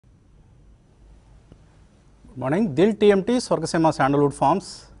Morning Dil TMT Swargaseema sandalwood forms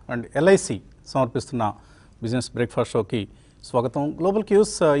and LIC సమర్పిస్తున్న business breakfast షోకి స్వాగతం. గ్లోబల్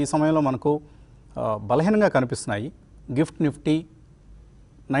క్యూస్ ఈ సమయంలో మనకు బలహీనంగా కనిపిస్తున్నాయి. గిఫ్ట్ నిఫ్టీ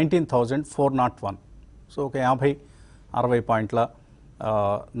 19,401, సో ఒక 50-60 పాయింట్ల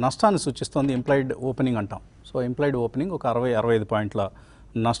నష్టాన్ని సూచిస్తోంది. ఇంప్లాయిడ్ ఓపెనింగ్ అంటాం. సో ఇంప్లాయిడ్ ఓపెనింగ్ ఒక 60-65 పాయింట్ల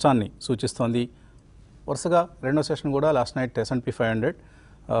నష్టాన్ని సూచిస్తోంది. వరుసగా రెండో సెషన్ కూడా లాస్ట్ నైట్ S&P 500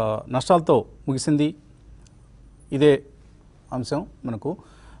 నష్టాలతో ముగిసింది. ఇదే అంశం మనకు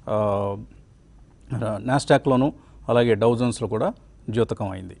నాస్డాక్లోను అలాగే డౌ జోన్స్లో కూడా ద్యోతకం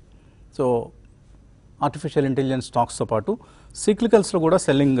అయింది. సో ఆర్టిఫిషియల్ ఇంటెలిజెన్స్ స్టాక్స్తో పాటు సిక్లికల్స్లో కూడా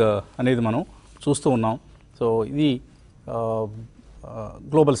సెల్లింగ్ అనేది మనం చూస్తూ ఉన్నాం. సో ఇది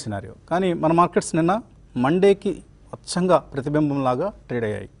గ్లోబల్ సినారియో. కానీ మన మార్కెట్స్ నిన్న మండేకి అచ్చంగా ప్రతిబింబంలాగా ట్రేడ్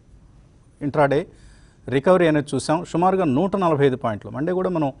అయ్యాయి. ఇంట్రాడే రికవరీ అనేది చూసాం. సుమారుగా 145 పాయింట్లు. మండే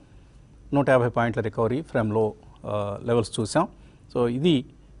కూడా మనం 150 పాయింట్ల రికవరీ ఫ్రేమ్లో లెవెల్స్ చూసాం. సో ఇది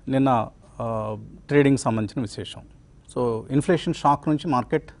నిన్న ట్రేడింగ్ సంబంధించిన విశేషం. సో ఇన్ఫ్లేషన్ షాక్ నుంచి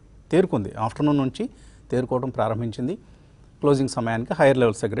మార్కెట్ తేరుకుంది. ఆఫ్టర్నూన్ నుంచి తేరుకోవడం ప్రారంభించింది. క్లోజింగ్ సమయానికి హైయర్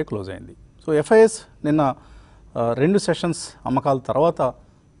లెవెల్స్ దగ్గరే క్లోజ్ అయింది. సో ఎఫ్ఐఎస్ నిన్న 2 సెషన్స్ అమ్మకాల తర్వాత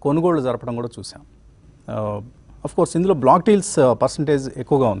కొనుగోళ్లు జరపడం కూడా చూసాం. కోర్స్ ఇందులో బ్లాక్ డీల్స్ పర్సంటేజ్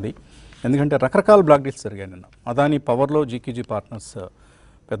ఎక్కువగా ఉంది. ఎందుకంటే రకరకాల బ్లాక్ డీల్స్ జరిగాయి నిన్న. అదాని పవర్లో జీకేజీ పార్ట్నర్స్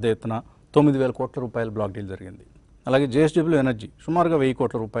పెద్ద ఎత్తున 9,000 కోట్ల రూపాయల బ్లాక్ డీల్ జరిగింది. అలాగే JSW ఎనర్జీ సుమారుగా 1,000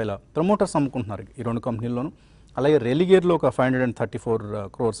 కోట్ల రూపాయల ప్రమోటర్స్ అమ్ముకుంటున్నారు ఈ రెండు కంపెనీల్లోనూ. అలాగే రెలిగేర్లో ఒక 534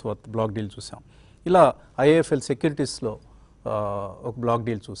 crores వర్త్ బ్లాక్ డీల్ చూసాం. ఇలా IIFL సెక్యూరిటీస్లో ఒక బ్లాక్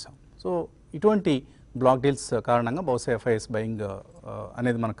డీల్ చూసాం. సో ఇటువంటి బ్లాక్ డీల్స్ కారణంగా బహుశా ఎఫ్ఐఎస్ బయింగ్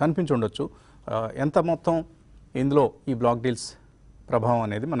అనేది మనకు కనిపించి ఉండొచ్చు. ఎంత మొత్తం ఇందులో ఈ బ్లాక్ డీల్స్ ప్రభావం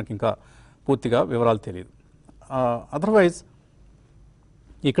అనేది మనకి ఇంకా పూర్తిగా వివరాలు తెలియదు. అదర్వైజ్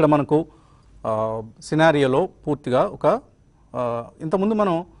ఇక్కడ మనకు సినారియోలో పూర్తిగా ఒక ఇంతకుముందు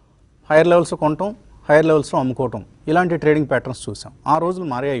మనం హైయర్ లెవెల్స్ కొనటం, హైయర్ లెవెల్స్లో అమ్ముకోవటం, ఇలాంటి ట్రేడింగ్ ప్యాటర్న్స్ చూసాం. ఆ రోజులు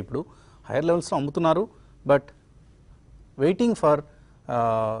మారాయి. ఇప్పుడు హైయర్ లెవెల్స్లో అమ్ముతున్నారు, బట్ వెయిటింగ్ ఫర్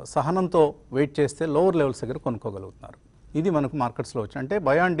సహనంతో వెయిట్ చేస్తే లోవర్ లెవెల్స్ దగ్గర కొనుక్కోగలుగుతున్నారు. ఇది మనకు మార్కెట్స్లో వచ్చి అంటే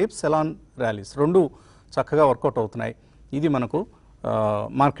by on dips, cell on rallies రెండు చక్కగా వర్కౌట్ అవుతున్నాయి. ఇది మనకు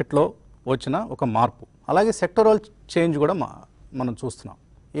మార్కెట్లో వచ్చిన ఒక మార్పు. అలాగే సెక్టరల్ చేంజ్ కూడా మనం చూస్తున్నాం.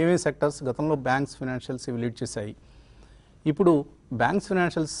 ఏమేమి సెక్టర్స్ గతంలో బ్యాంక్స్, ఫినాన్షియల్స్ ఇవి లీడ్ చేశాయి. ఇప్పుడు బ్యాంక్స్,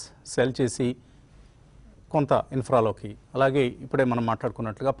 ఫినాన్షియల్స్ సెల్ చేసి కొంత ఇన్ఫ్రాలోకి, అలాగే ఇప్పుడే మనం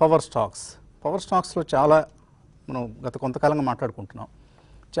మాట్లాడుకున్నట్లుగా పవర్ స్టాక్స్లో చాలా మనం గత కొంతకాలంగా మాట్లాడుకుంటున్నాం.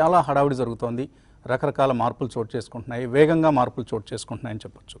 చాలా హడావిడి జరుగుతోంది. రకరకాల మార్పులు చోటు చేసుకుంటున్నాయి, వేగంగా మార్పులు చోటు చేసుకుంటున్నాయని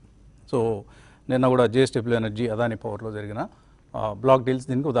చెప్పొచ్చు. సో నిన్న కూడా JSW ఎనర్జీ, అదాని పవర్లో జరిగిన బ్లాక్ డీల్స్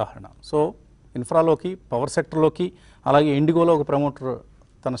దీనికి ఉదాహరణ. సో ఇన్ఫ్రాలోకి, పవర్ సెక్టర్లోకి, అలాగే ఇండిగోలో ఒక ప్రమోటర్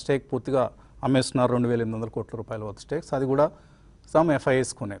తన స్టేక్ పూర్తిగా అమ్మేస్తున్నారు. 2,800 కోట్ల రూపాయల వర్త్ స్టేక్స్. అది కూడా సమ్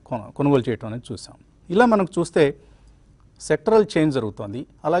ఎఫ్ఐఎస్ కొనుగోలు చేయటం అనేది చూసాం. ఇలా మనకు చూస్తే సెక్టరల్ చేంజ్ జరుగుతోంది.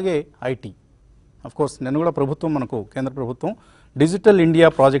 అలాగే ఐటీ కోర్స్ నిన్న కూడా ప్రభుత్వం, మనకు కేంద్ర ప్రభుత్వం డిజిటల్ ఇండియా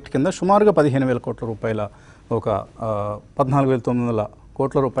ప్రాజెక్ట్ కింద సుమారుగా 15,000 కోట్ల రూపాయల ఒక 14,900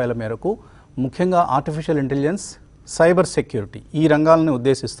 కోట్ల రూపాయల మేరకు ముఖ్యంగా ఆర్టిఫిషియల్ ఇంటెలిజెన్స్, సైబర్ సెక్యూరిటీ ఈ రంగాలను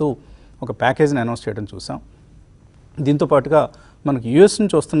ఉద్దేశిస్తూ ఒక ప్యాకేజీని అనౌన్స్ చేయడం చూసాం. దీంతో పాటుగా మనకు యూఎస్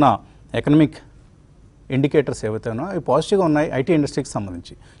నుంచి వస్తున్న ఎకనామిక్ ఇండికేటర్స్ ఏవైతే ఉన్నాయో అవి పాజిటివ్గా ఉన్నాయి. ఐటీ ఇండస్ట్రీకి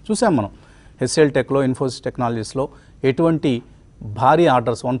సంబంధించి చూసాం మనం. HCL టెక్లో, ఇన్ఫోసిస్ టెక్నాలజీస్లో ఎటువంటి భారీ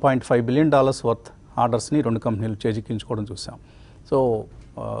ఆర్డర్స్, $1.5 బిలియన్ వర్త్ ఆర్డర్స్ని రెండు కంపెనీలు చేజిక్కించుకోవడం చూసాం. సో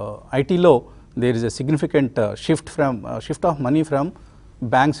ఐటీలో there is a significant shift of money from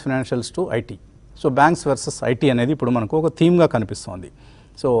banks, financials to IT. So banks versus IT అనేది ఇప్పుడు మనకు ఒక థీమ్గా కనిపిస్తోంది.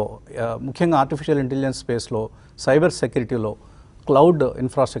 సో ముఖ్యంగా ఆర్టిఫిషియల్ ఇంటెలిజెన్స్ స్పేస్లో, సైబర్ సెక్యూరిటీలో, క్లౌడ్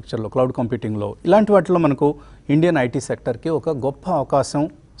ఇన్ఫ్రాస్ట్రక్చర్లో, క్లౌడ్ కంప్యూటింగ్లో, ఇలాంటి వాటిలో మనకు ఇండియన్ ఐటీ సెక్టర్కి ఒక గొప్ప అవకాశం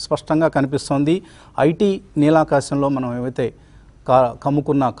స్పష్టంగా కనిపిస్తోంది. ఐటీ నీలాకాశంలో మనం ఏవైతే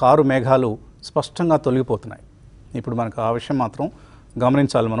కమ్ముకున్న కారు మేఘాలు స్పష్టంగా తొలగిపోతున్నాయి. ఇప్పుడు మనకు ఆ విషయం మాత్రం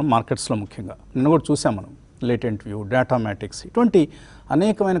గమనించాలి మనం మార్కెట్స్లో. ముఖ్యంగా నిన్న కూడా చూసాం మనం లేటెంట్ వ్యూ, డేటా మ్యాటిక్స్, ఇటువంటి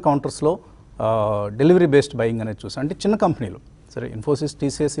అనేకమైన కౌంటర్స్లో డెలివరీ బేస్డ్ బయింగ్ అనేది చూసాం. అంటే చిన్న కంపెనీలు, సరే ఇన్ఫోసిస్,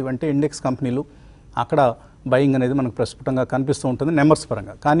 TCS ఇవంటే ఇండెక్స్ కంపెనీలు, అక్కడ బయింగ్ అనేది మనకు ప్రస్ఫుటంగా కనిపిస్తూ ఉంటుంది నెంబర్స్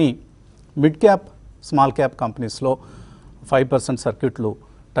పరంగా. కానీ మిడ్ క్యాప్, స్మాల్ క్యాప్ కంపెనీస్లో 5% సర్క్యూట్లు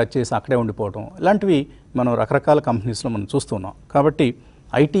టచ్ చేసి అక్కడే ఉండిపోవడం, ఇలాంటివి మనం రకరకాల కంపెనీస్లో మనం చూస్తున్నాం. కాబట్టి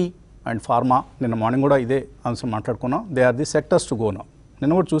ఐటీ అండ్ ఫార్మా, నిన్న మార్నింగ్ కూడా ఇదే అంశం మాట్లాడుకున్నాం. They are the sectors to go now.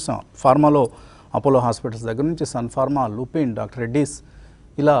 నిన్న కూడా చూసాం ఫార్మాలో అపోలో హాస్పిటల్స్ దగ్గర నుంచి sun pharma, Lupin, doctor Reddy's,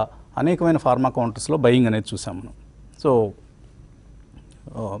 ఇలా అనేకమైన ఫార్మా కౌంటర్స్లో బయింగ్ అనేది చూసాం మనం. సో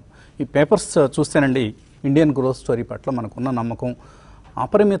ఈ పేపర్స్ చూస్తేనండి ఇండియన్ గ్రోత్ స్టోరీ పట్ల మనకున్న నమ్మకం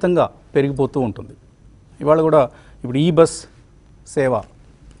అపరిమితంగా పెరిగిపోతూ ఉంటుంది. ఇవాళ కూడా ఇప్పుడు ఈ బస్ సేవ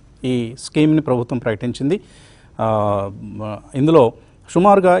ఈ స్కీమ్ని ప్రభుత్వం ప్రకటించింది. ఇందులో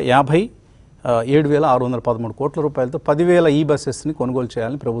సుమారుగా 57,613 కోట్ల రూపాయలతో 10,000 ఈ బస్సెస్ని కొనుగోలు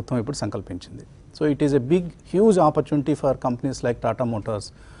చేయాలని ప్రభుత్వం ఇప్పుడు సంకల్పించింది. So it is a big huge opportunity for companies like Tata Motors,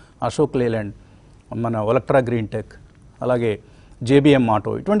 Ashok Leyland, మన ఒలక్ట్రా గ్రీన్ టెక్, అలాగే జేబీఎం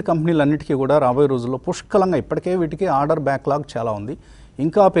ఆటో, ఇటువంటి కంపెనీలన్నిటికీ కూడా రాబోయే రోజుల్లో పుష్కలంగా ఇప్పటికే వీటికి ఆర్డర్ బ్యాక్లాగ్ చాలా ఉంది,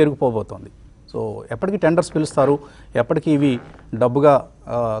 ఇంకా పెరిగిపోబోతోంది. సో ఎప్పటికీ టెండర్స్ పిలుస్తారు, ఎప్పటికీ ఇవి డబ్బుగా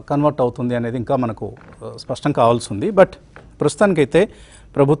కన్వర్ట్ అవుతుంది అనేది ఇంకా మనకు స్పష్టం కావాల్సి ఉంది. బట్ ప్రస్తుతానికైతే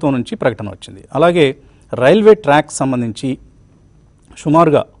ప్రభుత్వం నుంచి ప్రకటన వచ్చింది. అలాగే రైల్వే ట్రాక్ సంబంధించి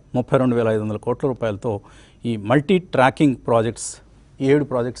సుమారుగా 32,500 కోట్ల రూపాయలతో ఈ మల్టీ ట్రాకింగ్ ప్రాజెక్ట్స్ 7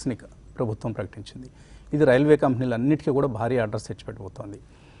 ప్రాజెక్ట్స్ని ప్రభుత్వం ప్రకటించింది. ఇది రైల్వే కంపెనీలన్నిటికీ కూడా భారీ ఆర్డర్స్ తెచ్చిపెట్టబోతోంది.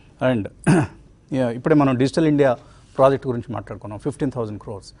 అండ్ ఇప్పుడే మనం డిజిటల్ ఇండియా ప్రాజెక్ట్ గురించి మాట్లాడుకున్నాం, 15,000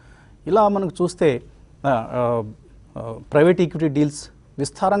 crores. ఇలా మనకు చూస్తే ప్రైవేట్ ఈక్విటీ డీల్స్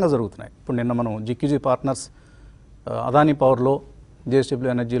విస్తారంగా జరుగుతున్నాయి. ఇప్పుడు నిన్న మనం జిక్యూజీ పార్ట్నర్స్ అదానీ పవర్లో, జేఎస్డబ్ల్యూ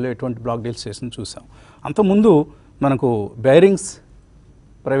ఎనర్జీలో ఎటువంటి బ్లాక్ డీల్స్ చేసింది చూసాం. అంతకుముందు మనకు bearings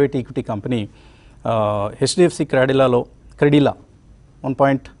private equity company HDFC క్రెడిలా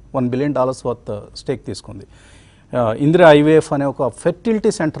 $1.1 billion worth stake తీసుకుంది. ఇందిరా ఐవీఎఫ్ అనే ఒక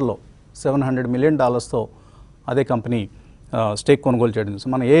ఫెర్టిలిటీ సెంటర్లో $700 million అదే కంపెనీ స్టేక్ కొనుగోలు చేయడం.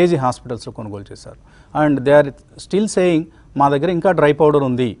 మన ఏఏజీ హాస్పిటల్స్లో కొనుగోలు చేశారు. And they are still saying మా దగ్గర ఇంకా డ్రై పౌడర్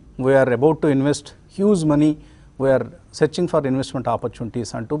ఉంది, we are about to invest huge money, we are searching for investment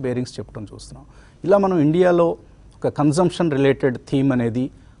opportunities అంటూ బేరింగ్స్ చెప్పడం చూస్తున్నాం. ఇలా మనం ఇండియాలో ఒక కన్జంప్షన్ రిలేటెడ్ థీమ్ అనేది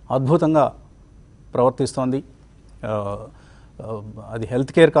అద్భుతంగా ప్రవర్తిస్తోంది. అది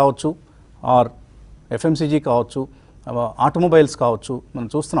హెల్త్ కేర్ కావచ్చు, ఆర్ ఎఫ్ఎంసీజీ కావచ్చు, ఆటోమొబైల్స్ కావచ్చు. మనం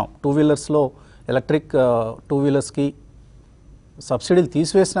చూస్తున్నాం టూ వీలర్స్లో ఎలక్ట్రిక్ టూ వీలర్స్కి సబ్సిడీలు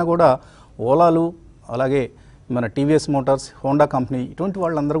తీసివేసినా కూడా ఓలాలు, అలాగే మన టీవీఎస్ మోటార్స్, హోండా కంపెనీ, ఇటువంటి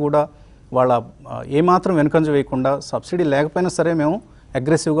వాళ్ళందరూ కూడా వాళ్ళ ఏమాత్రం వెనుకంజ వేయకుండా సబ్సిడీ లేకపోయినా సరే మేము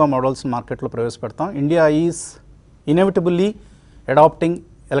అగ్రెసివ్గా మోడల్స్ మార్కెట్లో ప్రవేశపెడతాం. India is ఇన్ఎవిటబుల్లీ adapting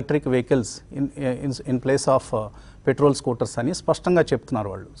electric vehicles in place of petrol scooters అని స్పష్టంగా చెప్తున్నారు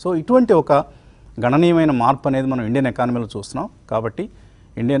వాళ్ళు. సో ఇటువంటి ఒక గణనీయమైన మార్పు అనేది మనం ఇండియన్ ఎకానమీలో చూస్తున్నాం. కాబట్టి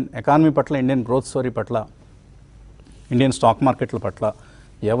ఇండియన్ ఎకానమీ పట్ల, ఇండియన్ గ్రోత్ స్టోరీ పట్ల, ఇండియన్ స్టాక్ మార్కెట్ల పట్ల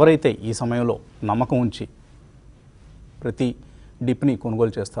ఎవరైతే ఈ సమయంలో నమ్మకం ఉంచి ప్రతి డిప్ని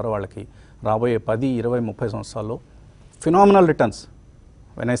కొనుగోలు చేస్తారో వాళ్ళకి రాబోయే 10, 20, 30 సంవత్సరాల్లో phenomenal returns,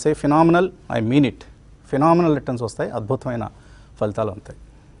 when I say phenomenal I mean it, phenomenal returns వస్తాయి, అద్భుతమైన ఫలితాలు ఉంటాయి.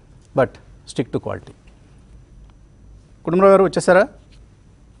 But stick to quality. Kutumbarao గారు వచ్చేసారా?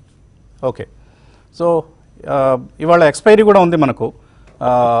 ఓకే. సో ఇవాళ ఎక్స్పైరీ కూడా ఉంది మనకు.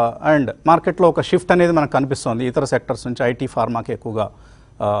 అండ్ మార్కెట్లో ఒక షిఫ్ట్ అనేది మనకు కనిపిస్తుంది. ఇతర సెక్టర్స్ నుంచి ఐటీ, ఫార్మాకి ఎక్కువగా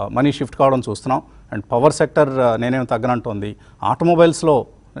మనీ షిఫ్ట్ కావడం చూస్తున్నాం. అండ్ పవర్ సెక్టర్ నేనేం తగ్గనంటోంది, ఆటోమొబైల్స్లో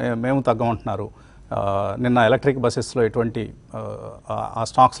మేము తగ్గమంటున్నారు. నిన్న ఎలక్ట్రిక్ బస్సెస్లో ఎటువంటి ఆ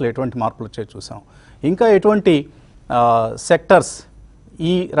స్టాక్స్లో ఎటువంటి మార్పులు వచ్చాయి చూసాం. ఇంకా ఎటువంటి సెక్టర్స్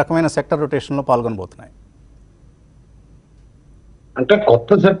ఈ రకమైన సెక్టర్ రొటేషన్లో పాల్గొనబోతున్నాయి? అంటే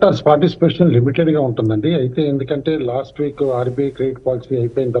కొత్త సెక్టర్స్ పార్టిసిపేషన్ లిమిటెడ్ గా ఉంటుందండి. అయితే ఎందుకంటే last week RBI credit policy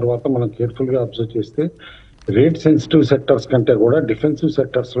అయిపోయిన తర్వాత మనం కేర్ఫుల్ గా అబ్జర్వ్ చేస్తే రేట్ సెన్సిటివ్ సెక్టర్స్ కంటే కూడా డిఫెన్సివ్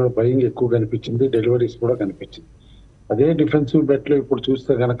సెక్టర్స్ లో బయింగ్ ఎక్కువ కనిపించింది, డెలివరీస్ కూడా కనిపించింది. అదే డిఫెన్సివ్ బెట్ లో ఇప్పుడు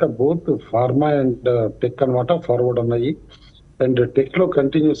చూస్తే కనుక బోత్ ఫార్మా అండ్ టెక్ అనమాట ఫార్వర్డ్ ఉన్నాయి. అండ్ టెక్ లో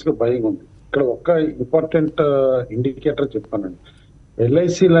కంటిన్యూస్ గా బయింగ్ ఉంది. ఇక్కడ ఒక ఇంపార్టెంట్ ఇండికేటర్ చెప్పానండి.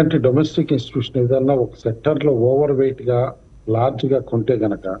 ఎల్ఐసి లాంటి డొమెస్టిక్ ఇన్స్టిట్యూషన్ ఏదన్నా ఒక సెక్టర్ లో ఓవర్ వెయిట్ గా లార్జ్ గా కొంటే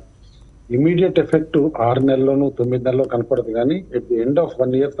గనక ఇమీడియట్ ఎఫెక్ట్ 6 నెలల్లోనూ 9 నెలల్లో కనపడదు. కానీ at the end of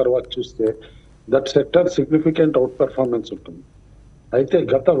 1 year తర్వాత చూస్తే that sector significant out performance ఉంటుంది. అయితే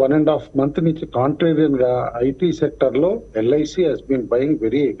గత 1.5 month నుంచి కాంట్రేరియన్ గా ఐటీ సెక్టర్ లో LIC Hess been buying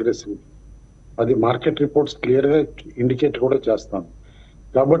very aggressive. అది మార్కెట్ రిపోర్ట్స్ క్లియర్ గా ఇండికేట్ కూడా చేస్తాను.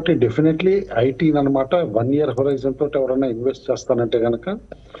 కాబట్టి డెఫినెట్లీ ఐటీ అనమాట 1 year హొరైజన్ తోటి ఎవరైనా ఇన్వెస్ట్ చేస్తానంటే కనుక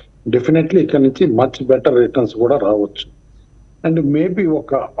డెఫినెట్లీ ఇక్కడ నుంచి మచ్ బెటర్ రిటర్న్స్ కూడా రావచ్చు. అండ్ మేబీ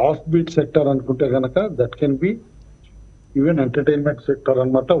ఒక ఆఫ్ బీట్ సెక్టర్ అనుకుంటే కనుక that can be even entertainment sector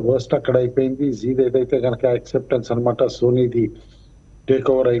అనమాట. వర్స్ట్ అక్కడ అయిపోయింది. జీది ఏదైతే కనుక యాక్సెప్టెన్స్ అనమాట, సోనీది టేక్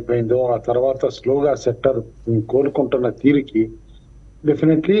ఓవర్ అయిపోయిందో ఆ తర్వాత స్లోగా sector కోలుకుంటున్న తీరికి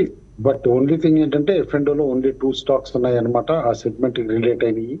definitely. But only thing ఏంటంటే ఎఫ్ఎండోలో ఓన్లీ 2 stocks ఉన్నాయి అనమాట ఆ సెగ్మెంట్ రిలేట్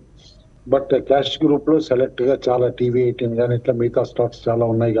అయినవి. బట్ క్యాష్ గ్రూప్ లో సెలెక్ట్ గా చాలా TV18 కానీ ఇట్లా మిగతా స్టాక్స్ చాలా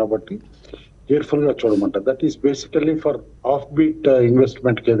ఉన్నాయి కాబట్టి కేర్ఫుల్ గా చూడమంట. That is basically for off beat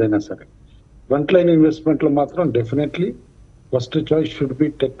investment కి ఏదైనా సరే. ఫ్రంట్ లైన్ ఇన్వెస్ట్మెంట్ లో మాత్రం definitely first choice should be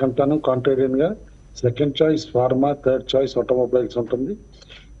tech అంటాను కాంట్రేరియన్ గా, second choice pharma, third choice automobiles ఉంటుంది.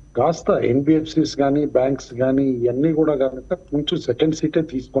 కాస్త ఎన్బిఎఫ్సిస్ కానీ బ్యాంక్స్ కానీ ఇవన్నీ కూడా కనుక కొంచెం సెకండ్ సీటే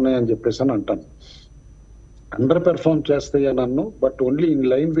తీసుకున్నాయని చెప్పేసి అని అంటాను. అండర్ పెర్ఫార్మ్ చేస్తాయి అని అన్ను, but only in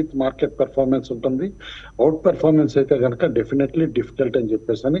line with market performance ఉంటుంది. అవుట్ పెర్ఫార్మెన్స్ అయితే కనుక డెఫినెట్లీ డిఫికల్ట్ అని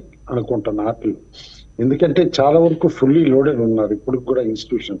చెప్పేసి అని అనుకుంటాను ఆటలు. ఎందుకంటే చాలా వరకు ఫుల్లీ లోడెడ్ ఉన్నారు ఇప్పుడు కూడా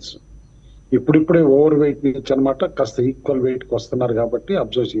ఇన్స్టిట్యూషన్స్. ఇప్పుడిప్పుడే ఓవర్ వెయిట్ నుంచి అనమాట కాస్త ఈక్వల్ వెయిట్ కి వస్తున్నారు కాబట్టి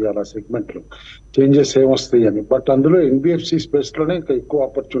అబ్జర్వ్ చేయాలి ఆ సెగ్మెంట్ లో చేంజెస్ ఏమొస్తాయి అని. బట్ అందులో ఎన్బిఎఫ్సి స్పేస్ లోనే ఇంకా ఎక్కువ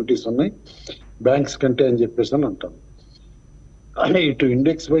ఆపర్చునిటీస్ ఉన్నాయి బ్యాంక్స్ కంటే అని చెప్పేసి అని అంటాను. ఇటు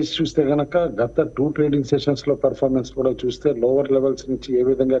ఇండెక్స్ వైజ్ చూస్తే గనక గత 2 ట్రేడింగ్ సెషన్స్ లో పెర్ఫార్మెన్స్ కూడా చూస్తే లోవర్ లెవెల్స్ నుంచి ఏ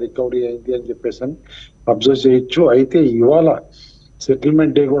విధంగా రికవరీ అయింది అని చెప్పేసి అని అబ్జర్వ్ చేయొచ్చు. అయితే ఇవాళ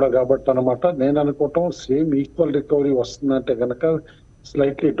సెటిల్మెంట్ డే కూడా కాబట్టి అనమాట నేను అనుకోవటం సేమ్ ఈక్వల్ రికవరీ వస్తుందంటే గనక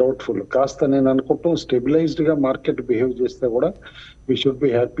స్లైట్లీ డౌట్ఫుల్. కాస్త నేను అనుకుంటాం స్టెబిలైజ్డ్ గా మార్కెట్ బిహేవ్ చేస్తే కూడా వీ షుడ్ బి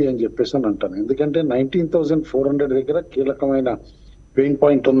హ్యాపీ అని చెప్పేసి అని అంటాను. ఎందుకంటే 19,400 దగ్గర కీలకమైన పెయిన్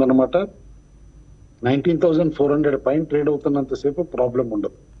పాయింట్ ఉందన్నమాట. 19,400 పైన ట్రేడ్ అవుతున్నంతసేపు ప్రాబ్లం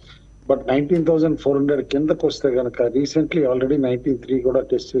ఉండదు. బట్ 19,400 కిందకు వస్తే కనుక రీసెంట్లీ ఆల్రెడీ 93 కూడా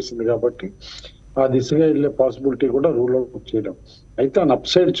టెస్ట్ చేసింది కాబట్టి ఆ దిశగా వెళ్ళే పాసిబిలిటీ కూడా రూల్ అవుట్ చేయడం. అయితే ఆ అప్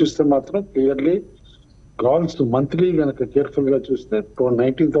సైడ్ చూస్తే మాత్రం క్లియర్లీ కాల్స్ మంత్లీ కనుక కేర్ఫుల్ గా చూస్తే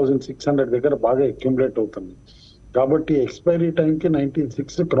 19,600 దగ్గర బాగా అక్యుములేట్ అవుతుంది. కాబట్టి ఎక్స్పైరీ టైంకి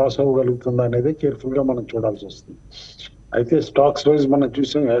 19,600 క్రాస్ అవ్వగలుగుతుందా అనేది కేర్ఫుల్ గా మనం చూడాల్సి వస్తుంది. అయితే స్టాక్స్ వైజ్ మనం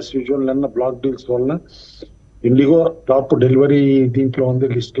చూసాం యాజ్ యూజువల్ నిన్న బ్లాక్ డీల్స్ వలన ఇండిగో టాప్ డెలివరీ దీంట్లో ఉంది,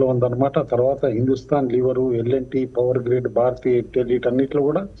 లిస్ట్ లో ఉంది అనమాట. తర్వాత Hindustan liver, L&T, power grid, Bharati Airtel వీటన్నిటిలో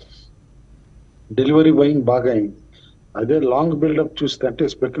కూడా డెలివరీ బయింగ్ బాగా అయింది. అదే లాంగ్ బిల్డప్ చూస్తే అంటే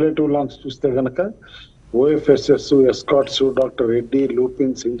స్పెక్యులేటివ్ లాంగ్స్ చూస్తే గనక OFSS, Escorts, doctor Reddy,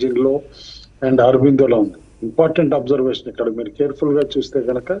 లూపిన్స్, engine లో అండ్ అరబిందోలో ఉంది. ఇంపార్టెంట్ అబ్జర్వేషన్ ఇక్కడ మీరు కేర్ఫుల్ గా చూస్తే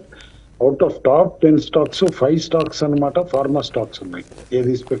గనక out of top 10 stocks 5 stocks అనమాట ఫార్మా స్టాక్స్ ఉన్నాయి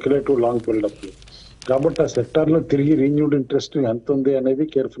ఏది స్పెక్యులేటివ్ లాంగ్ బిల్డప్ లో. కాబట్టి ఆ సెక్టార్ లో తిరిగి రీన్యూడ్ ఇంట్రెస్ట్ ఎంత ఉంది అనేది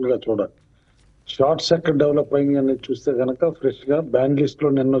కేర్ఫుల్ గా చూడాలి. షార్ట్ సెక్టర్ డెవలప్ అయింది అనేది చూస్తే కనుక ఫ్రెష్ గా బ్యాన్ లిస్ట్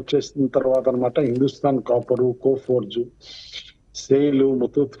లో నిన్న వచ్చేసిన తర్వాత అనమాట Hindustan కాపరు, Coforge, sale,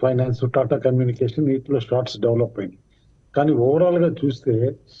 Muthoot finance, Tata communication వీటిలో షార్ట్స్ డెవలప్ అయింది. కానీ ఓవరాల్ గా చూస్తే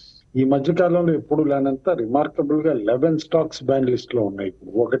ఈ మధ్య కాలంలో ఎప్పుడు లేనంత రిమార్కబుల్ గా 11 స్టాక్స్ బ్యాన్ లిస్ట్ లో ఉన్నాయి.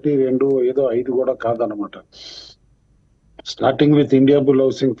 ఇప్పుడు 1, 2 ఏదో 5 కూడా కాదనమాట. Starting with India bull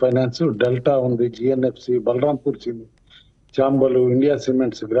housing finance, delta ఉంది, జిఎన్ఎఫ్సి, బలరాంపూర్ చిని, చాంబలు, India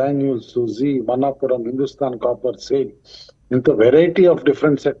cements, granules, G, Manappuram, Hindustan copper, sale, ఇంత వెరైటీ ఆఫ్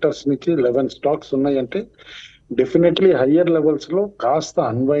డిఫరెంట్ సెక్టర్స్ నుంచి 11 స్టాక్స్ ఉన్నాయంటే డెఫినెట్లీ హయ్యర్ లెవెల్స్ లో కాస్త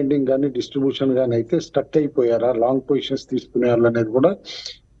అన్వైండింగ్ కానీ డిస్ట్రిబ్యూషన్ కానీ అయితే స్టక్ అయిపోయారా, లాంగ్ పొజిషన్స్ తీసుకునే వాళ్ళు అనేది కూడా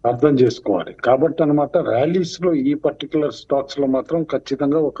అర్థం చేసుకోవాలి. కాబట్టి అనమాట ర్యాలీస్ లో ఈ పర్టికులర్ స్టాక్స్ లో మాత్రం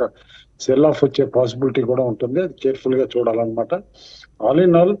ఖచ్చితంగా ఒక సెల్ ఆఫ్ వచ్చే పాసిబిలిటీ కూడా ఉంటుంది. అది కేర్ఫుల్ గా చూడాలన్నమాట. ఆల్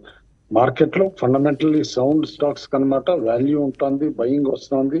ఇన్ ఆల్ మార్కెట్ లో ఫండమెంటల్లీ సౌండ్ స్టాక్స్ కనమాట వాల్యూ ఉంటుంది, బయింగ్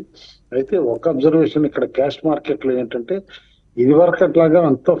వస్తుంది. అయితే ఒక అబ్జర్వేషన్ ఇక్కడ క్యాష్ మార్కెట్ లో ఏంటంటే ఇది వరకు అట్లాగా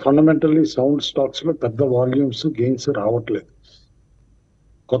అంత ఫండమెంటల్లీ సౌండ్ స్టాక్స్ లో పెద్ద వాల్యూమ్స్ గెయిన్స్ రావట్లేదు.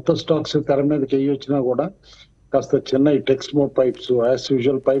 కొత్త స్టాక్స్ తెర మీదకి అయ్యి వచ్చినా కూడా కాస్త Chennai Texmo pipes as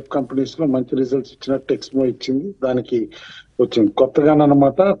usual pipe companies లో మంచి రిజల్ట్స్ ఇచ్చినట్టు టెక్స్మో ఇచ్చింది, దానికి వచ్చింది.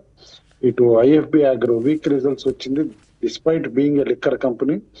 కొత్తగానమాట ఇటు ఐఎఫ్బి అగ్రో వీక్ రిజల్ట్స్ వచ్చింది despite being a liquor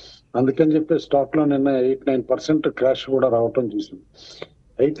company. అందుకని చెప్పి స్టాక్ లో నిన్న 8-9% క్రాష్ కూడా రావటం చూసింది.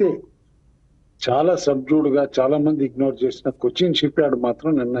 అయితే చాలా సబ్జూడ్ గా చాలా మంది ఇగ్నోర్ చేసిన కొచ్చిన్ షిప్ యార్డ్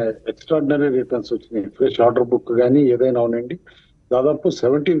మాత్రం నిన్న ఎక్స్ట్రాడినరీ రిటర్న్స్ వచ్చినాయి. ఫ్రెష్ ఆర్డర్ బుక్ కానీ ఏదైనా అవునండి దాదాపు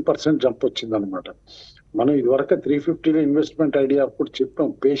 17% జంప్ వచ్చింది అనమాట. మనం ఇదివరకు 350లో ఇన్వెస్ట్మెంట్ ఐడియా అప్పుడు చెప్పాం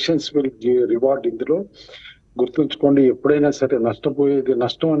పేషెన్స్ విల్ రివార్డ్. ఇందులో గుర్తుంచుకోండి ఎప్పుడైనా సరే నష్టపోయేది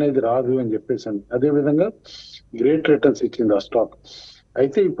నష్టం అనేది రాదు అని చెప్పేసి. అదే విధంగా గ్రేట్ రిటర్న్స్ ఇచ్చింది ఆ స్టాక్.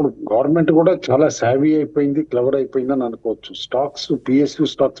 అయితే ఇప్పుడు గవర్నమెంట్ కూడా చాలా సావీ అయిపోయింది, క్లవర్ అయిపోయింది అని అనుకోవచ్చు. స్టాక్స్ పిఎస్యూ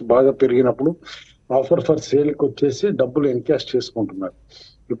స్టాక్స్ బాగా పెరిగినప్పుడు ఆఫర్ ఫర్ సేల్ కి వచ్చేసి డబ్బులు ఎన్కాష్ చేసుకుంటున్నారు.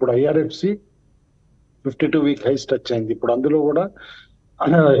 ఇప్పుడు ఐఆర్ఎఫ్సి 52 వీక్ హైస్ టచ్ అయింది. ఇప్పుడు అందులో కూడా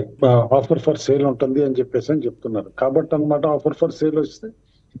ఆఫర్ ఫర్ సేల్ ఉంటుంది అని చెప్పేసి అని చెప్తున్నారు. కాబట్టి అనమాట ఆఫర్ ఫర్ సేల్ వస్తే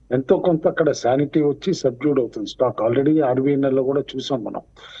ఎంతో కొంత అక్కడ శానిటీ వచ్చి సబ్డ్యూడ్ అవుతుంది స్టాక్. ఆల్రెడీ ఆర్బీఐలో కూడా చూసాం మనం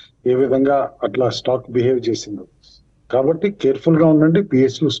ఏ విధంగా అట్లా స్టాక్ బిహేవ్ చేసిందో. కాబట్టి కేర్ఫుల్ గా ఉండండి.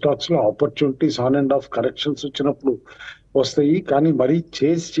 పిఎస్యూ స్టాక్స్ లో opportunities on and of corrections వచ్చినప్పుడు వస్తాయి, కానీ మరీ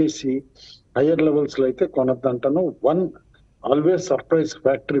చేసి హయ్యర్ లెవెల్స్ లో అయితే కొనద్దంటాను. వన్ ఆల్వేస్ సర్ప్రైజ్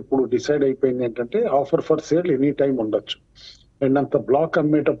ఫ్యాక్టర్ ఇప్పుడు డిసైడ్ అయిపోయింది ఏంటంటే offer for sale any time ఉండొచ్చు. అండ్ అంత బ్లాక్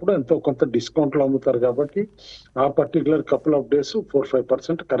అమ్మేటప్పుడు ఎంతో కొంత డిస్కౌంట్ లో అమ్ముతారు కాబట్టి ఆ particular couple of days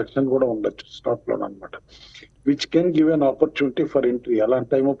 4-5% correction కూడా ఉండొచ్చు స్టాక్ లో అనమాట, which can give an opportunity for entry. అలాంటి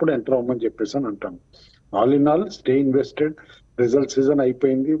టైం అప్పుడు ఎంటర్ అవ్వమని చెప్పేసి అని అంటాను. All in all stay invested. Result season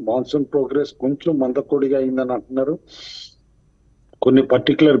అయిపోయింది. మాన్సూన్ ప్రోగ్రెస్ కొంచెం మందకొడిగా అయిందని అంటున్నారు. కొన్ని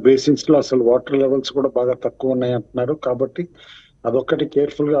పర్టికులర్ బేసిన్స్ లో అసలు వాటర్ లెవెల్స్ కూడా బాగా తక్కువ ఉన్నాయి అంటున్నారు. కాబట్టి అదొక్కటి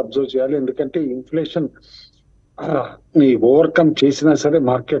కేర్ఫుల్ గా అబ్జర్వ్ చేయాలి. ఎందుకంటే ఇన్ఫ్లేషన్ ఓవర్కమ్ చేసినా సరే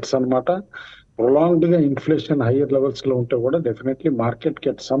మార్కెట్స్ అన్నమాట ప్రొలాంగ్డ్ గా ఇన్ఫ్లేషన్ హైయర్ లెవెల్స్ లో ఉంటే కూడా డెఫినెట్లీ మార్కెట్ కి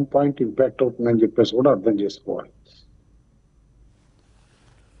అట్ సమ్ పాయింట్ ఇంపాక్ట్ అవుతుందని చెప్పేసి కూడా అర్థం చేసుకోవాలి.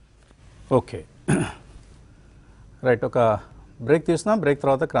 ఓకే రైట్, ఒక బ్రేక్ తీసుకున్నాం. బ్రేక్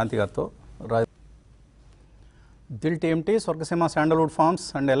తర్వాత క్రాంతి గారితో Dil TMT, Swargaseema sandalwood forms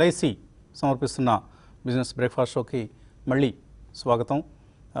and LIC సమర్పిస్తున్న బిజినెస్ బ్రేక్ఫాస్ట్ షోకి మళ్ళీ స్వాగతం.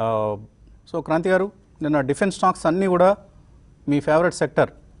 సో క్రాంతి గారు, నిన్న డిఫెన్స్ స్టాక్స్ అన్నీ కూడా మీ ఫేవరెట్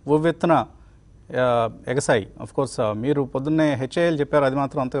సెక్టర్ ఉవ్వెత్తున ఎగసాయి. ఆఫ్ కోర్స్ మీరు పొద్దున్నే హెచ్ఐఎల్ చెప్పారు, అది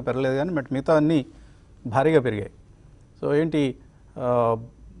మాత్రం అంతగా పెరగలేదు, కానీ బట్ మిగతా అన్నీ భారీగా పెరిగాయి. సో ఏంటి,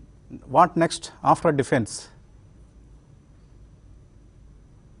 what next after defence?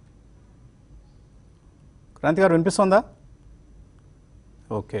 Kranti గారు వినిపిస్తుందా?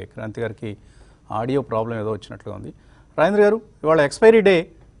 ఓకే, క్రాంతి గారికి ఆడియో ప్రాబ్లం ఏదో వచ్చినట్లుగా ఉంది. రాజేంద్ర గారు, ఇవాళ ఎక్స్పైరీ డే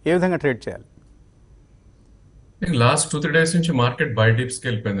ఏ విధంగా ట్రేడ్ చేయాలి? లాస్ట్ 2-3 డేస్ నుంచి మార్కెట్ బై డిప్స్కి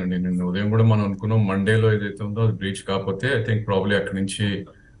వెళ్ళిపోయిందండి. నిన్న ఉదయం కూడా మనం అనుకున్నాం మండేలో ఏదైతే ఉందో అది బ్రీచ్ కాకపోతే ఐ థింక్ ప్రాబ్లీ అక్కడి నుంచి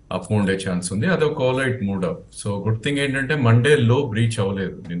అప్ ఉండే ఛాన్స్ ఉంది. అదో కోలో it mood up. So good thing ఏంటంటే మండే లో బ్రీచ్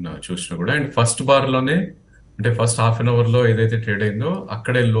అవ్వలేదు నిన్న చూసినా కూడా. అండ్ ఫస్ట్ బార్ లోనే, అంటే ఫస్ట్ హాఫ్ అన్ అవర్ లో ఏదైతే ట్రేడ్ అయిందో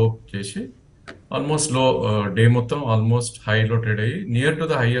అక్కడే లో చేసి ఆల్మోస్ట్ లో డే మొత్తం ఆల్మోస్ట్ హైలో ట్రేడ్ అయ్యి near to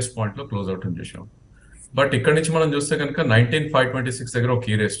the highest point లో క్లోజ్ అవుట్ చేసాం. బట్ ఇక్కడ నుంచి మనం చూస్తే కనుక 19,526 దగ్గర ఒక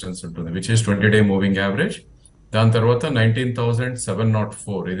కీ రెసిస్టెన్స్ ఉంటుంది, విచ్ ఇస్ 20-డే మూవింగ్ యావరేజ్. దాని తర్వాత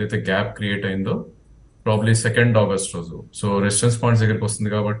 19,704 ఏదైతే గ్యాప్ క్రియేట్ అయిందో ప్రాబ్లీ 2 ఆగస్ట్ రోజు, సో రెసిస్టెన్స్ పాయింట్స్ దగ్గరికి వస్తుంది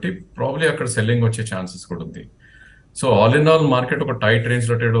కాబట్టి ప్రాబ్లీ అక్కడ సెల్లింగ్ వచ్చే ఛాన్సెస్ కూడా ఉంది. So all in all market ఒక టైట్ రేంజ్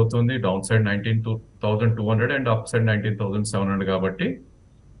లో ట్రేడ్ అవుతుంది. Down side 19,200 and up side 19,700 కాబట్టి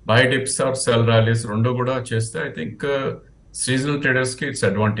by dips are cell rallies రెండు కూడా చేస్తే ఐ థింక్ సీజనల్ ట్రేడర్స్ కి ఇట్స్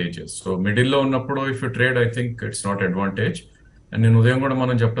అడ్వాంటేజెస్. సో మిడిల్ లో ఉన్నప్పుడు if you trade I think it's not advantage. And నేను ఉదయం కూడా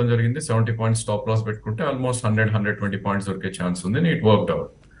మనం చెప్పడం జరిగింది 70 పాయింట్స్ స్టాప్ లాస్ పెట్టుకుంటే ఆల్మోస్ట్ 100-120 పాయింట్స్ దొరికే ఛాన్స్ ఉంది. It worked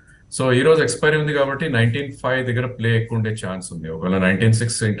out. సో ఈ రోజు ఎక్స్పైరీ ఉంది కాబట్టి 19.5 దగ్గర ప్లే ఎక్కువ ఉండే ఛాన్స్ ఉంది. ఒకవేళ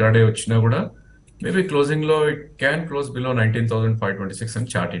 19.6 ఇంట్రాడే వచ్చినా కూడా మేబీ క్లోజింగ్ లో ఇట్ క్యాన్ క్లోజ్ బిలో 19,526 అని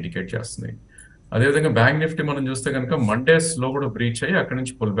చార్ట్ ఇండికేట్ చేస్తుంది. అదేవిధంగా బ్యాంక్ నిఫ్టీ మనం చూస్తే కనుక మండేస్ లో కూడా బ్రీచ్ అయ్యి అక్కడ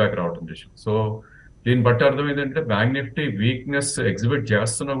నుంచి పుల్ బ్యాక్ రావడం చేసాం. సో దీన్ని బట్టి అర్థం ఏంటంటే బ్యాంక్ నిఫ్టీ వీక్నెస్ ఎగ్జిబిట్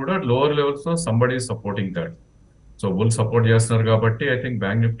చేస్తున్నా కూడా లోవర్ లెవెల్స్ లో somebody supporting that. So bull support చేస్తున్నారు కాబట్టి ఐ థింక్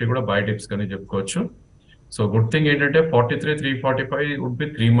బ్యాంక్ నిఫ్టీ కూడా బై డిప్స్ కానీ చెప్పుకోవచ్చు. సో గుడ్ థింగ్ ఏంటంటే 43,345 వుడ్ బి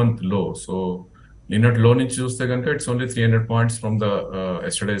 3-month లో. సో నిన్నటి లో నుంచి చూస్తే కనుక it's only 300 points from the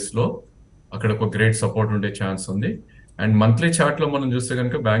yesterday's లో. అక్కడ ఒక గ్రేట్ సపోర్ట్ ఉండే ఛాన్స్ ఉంది. అండ్ మంత్లీ చార్ట్ లో మనం చూస్తే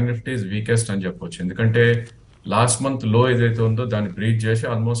కనుక బ్యాంక్ నిఫ్టీ ఇస్ వీకెస్ట్ అని చెప్పొచ్చు. ఎందుకంటే లాస్ట్ మంత్ లో ఏదైతే ఉందో దాన్ని బ్రీచ్ చేసి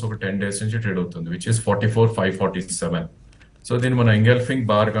ఆల్మోస్ట్ ఒక 10 days నుంచి ట్రేడ్ అవుతుంది, విచ్ ఇస్ 44,547. సో దీన్ని మనం ఎంగల్ఫింగ్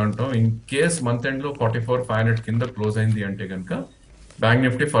బార్ గా అంటాం. ఇన్ కేస్ మంత్ ఎండ్ లో 44,500 కింద క్లోజ్ అయింది అంటే కనుక బ్యాంక్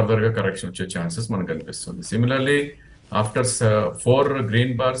నిఫ్టీ ఫర్దర్ గా కరెక్షన్ వచ్చే ఛాన్సెస్ మనకు కనిపిస్తుంది. Similarly after 4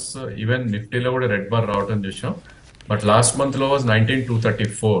 green bars even నిఫ్టీలో కూడా రెడ్ బార్ రావడం చూసాం. బట్ లాస్ట్ మంత్ లో వాజ్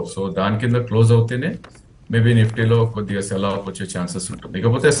 19,234. సో దాని కింద క్లోజ్ అవుతేనే మేబీ నిఫ్టీలో కొద్దిగా సెల్ ఆఫ్ వచ్చే ఛాన్సెస్ ఉంటుంది.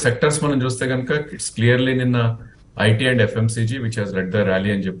 ఇకపోతే సెక్టర్స్ మనం చూస్తే కనుక ఇట్స్ క్లియర్లీ నిన్న IT and FMCG which has lead the rally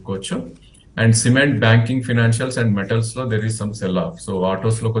అని చెప్పుకోవచ్చు. And cement, banking, financials and metals లో there is some cell of. So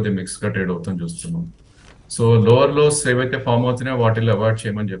autos లో కొద్దిగా మిక్స్ గా ట్రేడ్ అవుతాం చూస్తున్నాం. సో లోవర్ లోస్ ఏవైతే ఫామ్ అవుతున్నాయో వాటిలో అవాయిడ్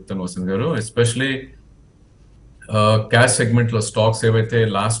చేయమని చెప్తాను వసంత్ గారు. ఎస్పెషలీ క్యాష్ సెగ్మెంట్ లో స్టాక్స్ ఏవైతే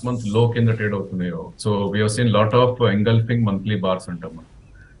లాస్ట్ మంత్ లో కింద ట్రేడ్ అవుతున్నాయో, so we have seen lot of engulfing monthly bars అంటాం మనం.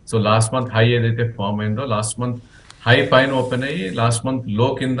 సో లాస్ట్ మంత్ హై ఏదైతే ఫామ్ అయిందో లాస్ట్ మంత్ హై పైన ఓపెన్ అయ్యి లాస్ట్ మంత్ లో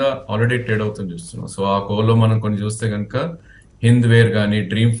కింద ఆల్రెడీ ట్రేడ్ అవుతుంది చూస్తున్నాం. సో ఆ కోలో మనం కొన్ని చూస్తే కనుక హింద్ వేర్ కానీ,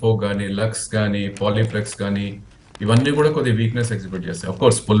 డ్రీమ్ ఫోక్ కానీ, లక్స్ కానీ, పాలీప్లెక్స్ కానీ ఇవన్నీ కూడా కొద్దిగా వీక్నెస్ ఎగ్జిబిట్ చేస్తాయి. అఫ్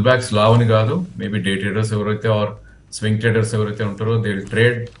కోర్స్ పుల్ బ్యాక్స్ లావని కాదు, మేబీ డే ట్రేడర్స్ ఎవరైతే ఆర్ స్వింగ్ ట్రేడర్స్ ఎవరైతే ఉంటారో they will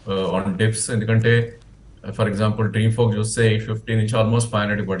trade on dips. ఎందుకంటే ఫర్ ఎగ్జాంపుల్ డ్రీమ్ ఫోక్ చూస్తే 850 నుంచి ఆల్మోస్ట్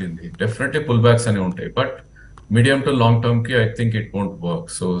 500 పడింది. డెఫినెట్లీ పుల్ బ్యాక్స్ అనేవి ఉంటాయి, but medium to long term కి I think it won't work.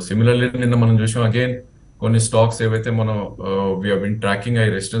 So similarly నిన్న మనం చూసాం అగైన్ కొన్ని స్టాక్స్ ఏవైతే మనం వీ బిన్ ట్రాకింగ్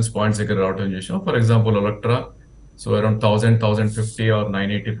అయ్యి రెసిస్టెన్స్ పాయింట్స్ దగ్గర రావడం చేసాం. For example ఎలక్ట్రా, so around 1,000, 1,050 are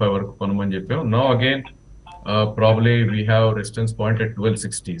 985 వరకు కొనమని చెప్పాం. No again probably we have resistance point at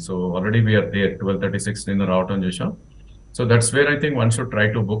 1260. So already we are there 1236 నిన్న రావడం చేసాం. So that's where I think one should try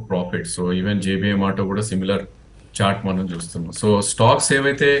to book profit. So even JBM auto కూడా similar chart మనం చూస్తున్నాం. So stocks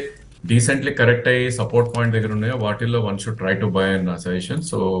ఏవైతే decently correct అయ్యి support point దగ్గర ఉన్నాయో వాటిల్లో one should try to buy an suggestion.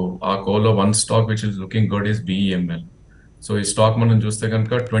 So ఆ కోలో one stock which is looking good is BEML. So ఈ స్టాక్ మనం చూస్తే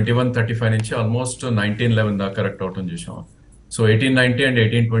కనుక 2135 నుంచి ఆల్మోస్ట్ 1911 దాకా కరెక్ట్ అవటం చూసాం. So 1890 and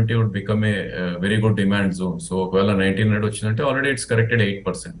 1820 would become a very good demand zone. So ఒకవేళ 1900 వచ్చిందంటే ఆల్రెడీ ఇట్స్ కరెక్టెడ్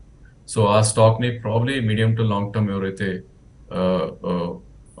 8%. సో ఆ స్టాక్ ని probably medium to long term ఎవరైతే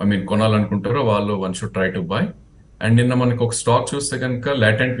కొనాలనుకుంటారో వాళ్ళు one should try to buy. And నిన్న మనకు ఒక స్టాక్ చూస్తే కనుక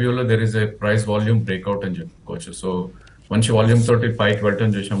లాటెంట్ వ్యూలో there is a price volume breakout అని చెప్పుకోవచ్చు. సో మంచి వాల్యూమ్ తోటి పైకి వెళ్ళటం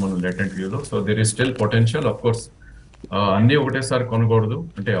చేసాం మనం లాటెంట్ వ్యూలో. So there is still potential. Of course అన్ని ఒకటేసారి కొనకూడదు,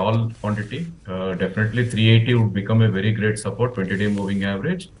 అంటే all quantity. Definitely 380 would become a very great support, 20-day moving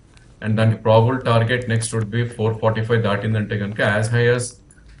average. And దానికి probable target next would be 445 దాటిందంటే కనుక యాజ్ హై యాజ్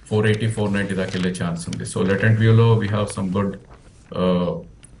 480, 490 దాకా వెళ్ళే ఛాన్స్ ఉంది. సో లాటెంట్ వ్యూలో we have some good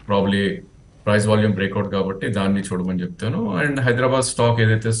probably price volume breakout కాబట్టి దాన్ని చూడమని చెప్తాను. అండ్ హైదరాబాద్ స్టాక్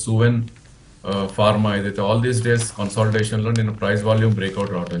ఏదైతే సువెన్ ఫార్మా ఏదైతే ఆల్ దీస్ డేస్ కన్సాలిడేషన్ లో నేను ప్రైస్ వాల్యూమ్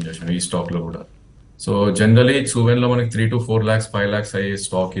బ్రేక్అవుట్ రావడం చేశాను ఈ స్టాక్ లో కూడా. సో జనరలీ సువెన్ లో మనకి 3 to 4 lakhs 5 lakhs అయ్యే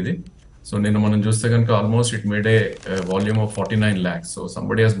స్టాక్ ఇది. సో నిన్న మనం చూస్తే కనుక almost it made a volume of 49 lakhs. So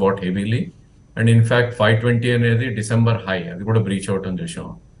somebody Hess bat heavily. And in fact 520 అనేది డిసెంబర్ హై, అది కూడా బ్రీచ్ అవటం చేసాం.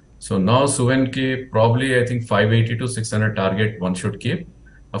 సో నా సువెన్ కి probably I think 580 to 600 target one should keep.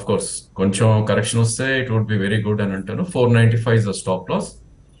 Of course కొంచెం కరెక్షన్ వస్తే it would be very good అని అంటాను. 495 is the stop loss.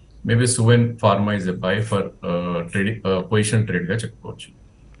 Maybe Suven pharma is a by for position trade గా చెప్పుకోవచ్చు.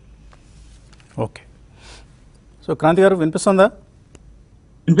 ఓకే. సో క్రాంతి గారు వినిపిస్తుందా?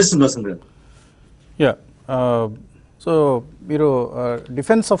 వినిపిస్తుంది వసంత్ గారు. యా. సో మీరు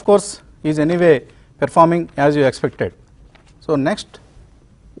defence of course is anyway performing as you expected. So next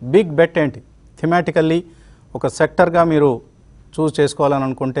big bet ఏంటి థిమాటికల్లీ ఒక సెక్టర్గా మీరు చూస్ చేసుకోవాలని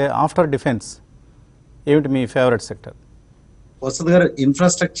అనుకుంటే ఆఫ్టర్ డిఫెన్స్ ఏమిటి మీ ఫేవరెట్ సెక్టర్? వసంత్ గారు,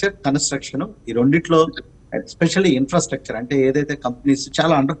 ఇన్ఫ్రాస్ట్రక్చర్, కన్స్ట్రక్షన్, ఈ రెండిట్లో ఎస్పెషల్లీ ఇన్ఫ్రాస్ట్రక్చర్ అంటే ఏదైతే కంపెనీస్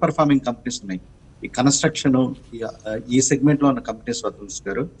చాలా అండర్ పర్ఫార్మింగ్ కంపెనీస్ ఉన్నాయి, ఈ కన్స్ట్రక్షన్ ఈ సెగ్మెంట్ లో ఉన్న కంపెనీస్ వసంత్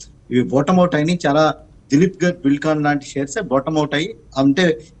గారు ఇవి బాటమ్ అవుట్ అయినాయి. చాలా దిలీప్ గారు, బిల్కాన్ లాంటి షేర్స్ బాటమ్ అవుట్ అయ్యి, అంటే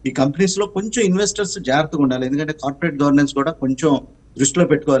ఈ కంపెనీస్ లో కొంచెం ఇన్వెస్టర్స్ జాగ్రత్తగా ఉండాలి. ఎందుకంటే కార్పొరేట్ గవర్నెన్స్ కూడా కొంచెం దృష్టిలో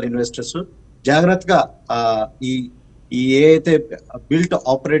పెట్టుకోవాలి. ఇన్వెస్టర్స్ జాగ్రత్తగా ఈ ఏ అయితే built,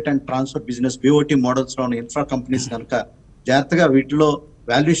 operate and transfer business BOT models లో ఉన్న ఇన్ఫ్రా కంపెనీస్ కనుక జాగ్రత్తగా వీటిలో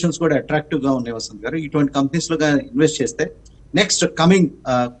వాల్యుయేషన్స్ కూడా అట్రాక్టివ్ గా ఉన్నాయి వసంత్ గారు. ఇటువంటి కంపెనీస్ లో ఇన్వెస్ట్ చేస్తే నెక్స్ట్ కమింగ్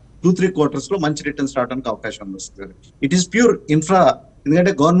 2-3 quarters లో మంచి రిటర్న్స్ రావడానికి అవకాశం ఉంది వసంత్ గారు. ఇట్ ఈస్ ప్యూర్ ఇన్ఫ్రా,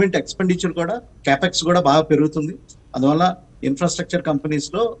 ఎందుకంటే గవర్నమెంట్ ఎక్స్పెండిచర్ కూడా క్యాపెక్స్ కూడా బాగా పెరుగుతుంది. అందువల్ల ఇన్ఫ్రాస్ట్రక్చర్ కంపెనీస్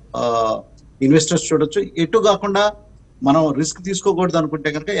లో ఇన్వెస్టర్స్ చూడొచ్చు. ఎటు కాకుండా మనం రిస్క్ తీసుకోకూడదు అనుకుంటే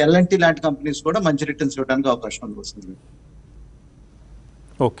కనుక L&T లాంటి కంపెనీస్ కూడా మంచి రిటర్న్స్ ఇవ్వడానికి అవకాశం ఉంది వస్తుంది.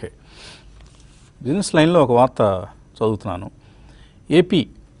 ఓకే. బిజినెస్ లైన్లో ఒక వార్త చదువుతున్నాను. ఏపీ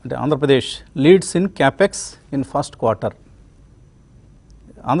అంటే Andhra Pradesh leads in capex in first quarter.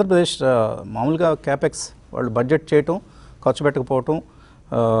 Andhra Pradesh మామూలుగా క్యాపెక్స్ వాళ్ళు బడ్జెట్ చేయటం, ఖర్చు పెట్టకపోవటం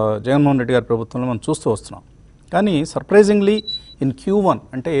జగన్మోహన్ రెడ్డి గారి ప్రభుత్వంలో మనం చూస్తూ వస్తున్నాం. కానీ సర్ప్రైజింగ్లీ ఇన్ Q1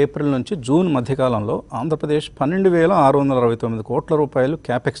 అంటే ఏప్రిల్ నుంచి జూన్ మధ్యకాలంలో ఆంధ్రప్రదేశ్ 12,669 కోట్ల రూపాయలు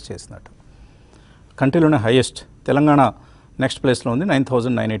క్యాపెక్స్ చేసినట్టు. కంట్రీలోనే హైయెస్ట్. తెలంగాణ నెక్స్ట్ ప్లేస్లో ఉంది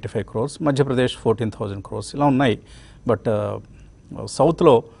 9,985 crores, మధ్యప్రదేశ్ 14,000 crores, ఇలా ఉన్నాయి. బట్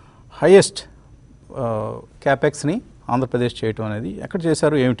సౌత్లో హైయెస్ట్ క్యాపెక్స్ని ఆంధ్రప్రదేశ్ చేయటం అనేది ఎక్కడ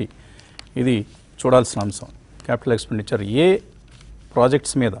చేశారు ఏమిటి, ఇది చూడాల్సిన అంశం. క్యాపిటల్ ఎక్స్పెండిచర్ ఏ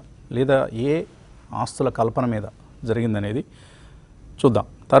ప్రాజెక్ట్స్ మీద లేదా ఏ ఆస్తుల కల్పన మీద జరిగిందనేది చూద్దాం.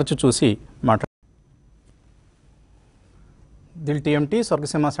 తరచు చూసి Dil TMT,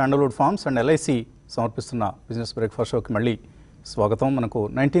 Swargaseema sandalwood forms and LIC సమర్పిస్తున్న బిజినెస్ బ్రేక్ఫాస్ట్ షోకి మళ్ళీ స్వాగతం. మనకు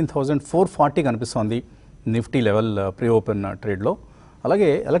 19,440 కనిపిస్తోంది నిఫ్టీ లెవెల్ ప్రీ ఓపెన్ ట్రేడ్లో. అలాగే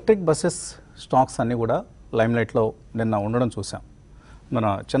ఎలక్ట్రిక్ బస్సెస్ స్టాక్స్ అన్నీ కూడా లైమ్లైట్లో నిన్న ఉండడం చూసాం. మన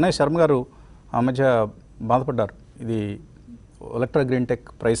చెన్నై శర్మ గారు ఆ మధ్య బాధపడ్డారు, ఇది ఎలక్ట్రా గ్రీన్ టెక్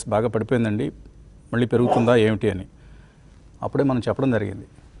ప్రైస్ బాగా పడిపోయిందండి, మళ్ళీ పెరుగుతుందా ఏమిటి అని. అప్పుడే మనం చెప్పడం జరిగింది,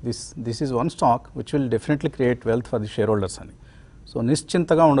 this is one stock which will definitely create wealth for the share holders అని. సో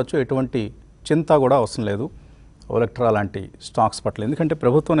నిశ్చింతగా ఉండొచ్చు, ఎటువంటి చింత కూడా అవసరం లేదు ఎలక్ట్రా లాంటి స్టాక్స్ పట్ల. ఎందుకంటే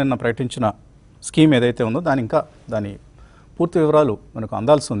ప్రభుత్వం నిన్న ప్రకటించిన స్కీమ్ ఏదైతే ఉందో దాని పూర్తి వివరాలు మనకు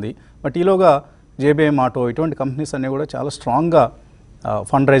అందాల్సి ఉంది. బట్ ఈలోగా JBM ఆటో ఇటువంటి కంపెనీస్ అన్నీ కూడా చాలా స్ట్రాంగ్గా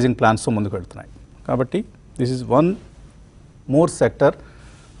ఫండ్ రైజింగ్ ప్లాన్స్తో ముందుకు వెళ్తున్నాయి. కాబట్టి this is one more sector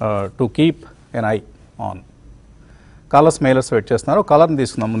to keep N I on. Callers mailers wait చేస్తున్నారు. కాలర్ని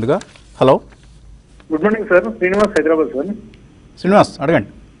తీసుకుందాం ముందుగా. Hello, good morning sir. Srinivas, Hyderabad sir. Srinivas అడగండి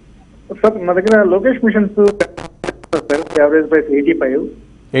సార్. మా దగ్గర Lokesh machines average price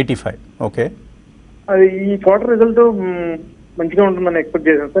 85. Okay. అది ఈ క్వార్టర్ రిజల్ట్ మంచిగా ఉంటుందని ఎక్స్పెక్ట్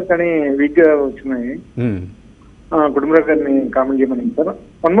చేశాను సార్, కానీ వీక్ గా వచ్చినాయి. కుటుంబరావు గారిని కామెంట్ చేయమని sir.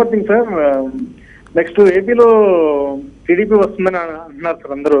 One more thing sir, next ఏపీలో టీడీపీ వస్తుందని అంటున్నారు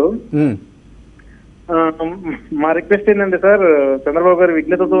సార్ అందరూ. మా రిక్వెస్ట్ ఏంటంటే సార్, చంద్రబాబు గారు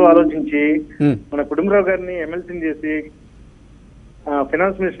విజ్ఞతతో ఆలోచించి మన కుటుంబరావు గారిని ఎమ్మెల్సీని చేసి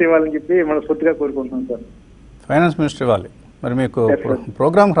ఫైనాన్స్ మినిస్టర్ ఇవ్వాలని చెప్పి మనస్ఫూర్తిగా కోరుకుంటున్నాం సార్. ఫైనాన్స్ మినిస్టర్ ఇవ్వాలి. మరి మీకు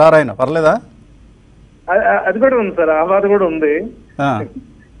ప్రోగ్రామ్ రారాయన పర్లేదా? అది కూడా ఉంది సార్, ఆ బాధ కూడా ఉంది.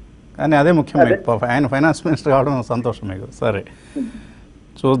 కానీ అదే ముఖ్యం, ఆయన ఫైనాన్స్ మినిస్టర్ కావడం సంతోషం మీకు. సరే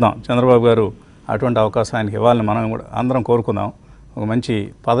చూద్దాం, చంద్రబాబు గారు అటువంటి అవకాశం ఆయనకి ఇవ్వాలని మనం కూడా అందరం కోరుకుందాం. ఒక మంచి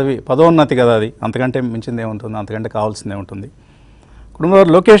పదోన్నతి కదా అది, అంతకంటే మించింది ఏముంటుంది, అంతకంటే కావాల్సిందే ఉంటుంది. కుటుంబంలో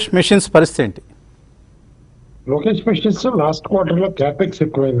లోకేష్ మెషిన్స్ పరిస్థితి ఏంటి? లోకేష్ మెషిన్స్ లాస్ట్ క్వార్టర్ లో క్యాపెక్స్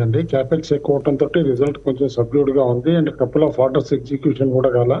ఎక్కువైందండి. క్యాపెక్స్ ఎక్కువ అవడంతో రిజల్ట్ కొంచెం సబ్డ్యూడ్ గా ఉంది and couple of orders execution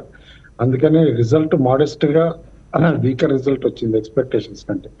కూడా కాల. అందుకనే రిజల్ట్ మోడెస్ట్ గా వీకర్ రిజల్ట్ వచ్చింది ఎక్స్పెక్టేషన్స్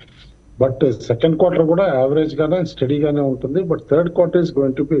కంటే. బట్ సెకండ్ క్వార్టర్ కూడా యావరేజ్ గానే స్టడీగానే ఉంటుంది. But third quarter is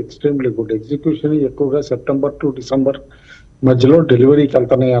going to be extremely good. Execution ఎక్కువగా సెప్టెంబర్ టు డిసెంబర్ మధ్యలో డెలివరీకి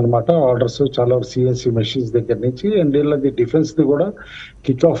వెళ్తున్నాయి అనమాట ఆర్డర్స్ చాలా సిఎన్సి మెషిన్స్ దగ్గర నుంచి. అండ్ వీళ్ళది డిఫెన్స్ ది కూడా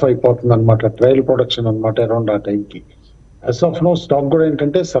కిక్ ఆఫ్ అయిపోతుంది అనమాట, ట్రయల్ ప్రొడక్షన్ అనమాట అరౌండ్ ఆ టైంకి. యాజ్ ఆఫ్ నో స్టాక్ కూడా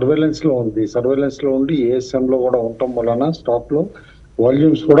ఏంటంటే సర్వేలెన్స్ లో ఉంది. సర్వేలెన్స్ లో ఉండి ఏఎస్ఎం లో కూడా ఉండటం వలన స్టాక్ లో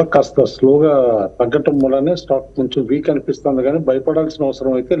వాల్యూమ్స్ కూడా కాస్త స్లోగా తగ్గటం వల్లనే స్టాక్ కొంచెం వీక్ అనిపిస్తుంది, కానీ భయపడాల్సిన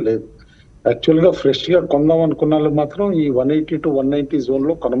అవసరం అయితే లేదు. యాక్చువల్ గా ఫ్రెష్ గా కొందాం అనుకున్న వాళ్ళు మాత్రం ఈ 180 to 190 జోన్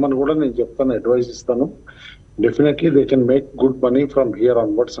లో కొనమని కూడా నేను చెప్తాను, అడ్వైజ్ ఇస్తాను. Definitely they can make good money from here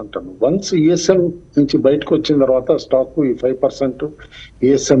onwards అంటాను. వన్స్ ఈఎస్ఎం నుంచి బయటకు వచ్చిన తర్వాత స్టాక్ ఈ 5%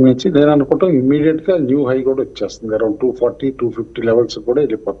 ఈఎస్ఎం నుంచి నేను అనుకుంటాం ఇమీడియట్ గా న్యూ హై కూడా వచ్చేస్తుంది, అరౌండ్ 240, 250 లెవెల్స్ కూడా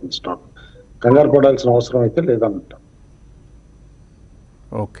వెళ్ళిపోతుంది స్టాక్. కంగారు పడాల్సిన అవసరం అయితే లేదన్నట్టు.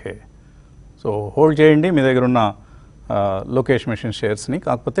 ఓకే, సో హోల్డ్ చేయండి మీ దగ్గర ఉన్న లోకేష్ మెషిన్ షేర్స్ని.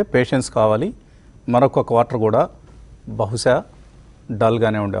 కాకపోతే పేషెన్స్ కావాలి. మరొక క్వార్టర్ కూడా బహుశా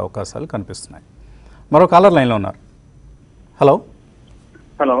డల్గానే ఉండే అవకాశాలు కనిపిస్తున్నాయి. మరో కాలర్ లైన్లో ఉన్నారు. హలో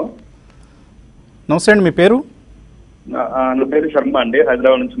హలో, నమస్తే అండి, మీ పేరు? నా పేరు శర్మ అండి,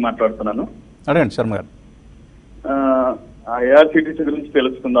 హైదరాబాద్ నుంచి మాట్లాడుతున్నాను. అడగండి శర్మ గారు. ఐఆర్సిటీసీ గురించి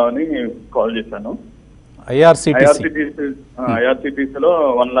తెలుసుకుందామని కాల్ చేశాను. ఐఆర్సిటీసీలో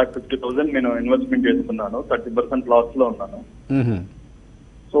 1,50,000 నేను ఇన్వెస్ట్మెంట్ చేసుకున్నాను. 30% లాస్ లో ఉన్నాను.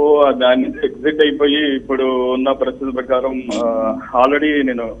 సో దాని నుంచి ఎగ్జిట్ అయిపోయి ఇప్పుడు ఉన్న పరిస్థితి ప్రకారం ఆల్రెడీ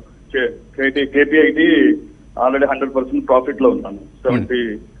నేను కేపీఐటి ఆల్రెడీ 100% ప్రాఫిట్ లో ఉన్నాను.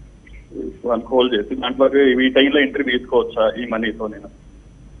 71 హోల్డ్ చేసి దాంట్లో ఈ టైంలో ఎంట్రీ తీసుకోవచ్చా ఈ మనీతో? నేను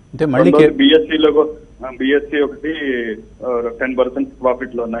అంటే మళ్ళీ బిఎస్సి ఒకటి 10%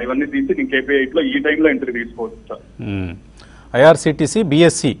 ప్రాఫిట్ లో ఉన్నాయి. ఇవన్నీ తీసి నేను కేపీఐటి లో ఈ టైంలో ఎంట్రీ తీసుకోవచ్చా? ఐఆర్సిటీసీ,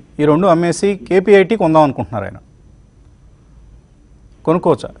 బిఎస్సి ఈ రెండు అమ్మేసి కేపీఐటి కొందాం అనుకుంటున్నారు ఆయన,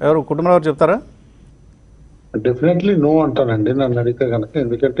 కొనుక్కోవచ్చా? ఎవరు కుటుంబంలో చెప్తారా? డెఫినెట్లీ నో అంటానండి నన్ను అడిగితే కనుక.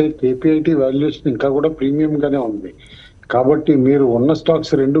 ఎందుకంటే కేపీఐటి వాల్యుయేషన్ ఇంకా కూడా ప్రీమియం గానే ఉంది. కాబట్టి మీరు ఉన్న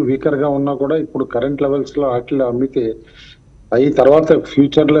స్టాక్స్ రెండు వీకర్ గా ఉన్నా కూడా ఇప్పుడు కరెంట్ లెవెల్స్ లో వాటిలో అమ్మితే అవి తర్వాత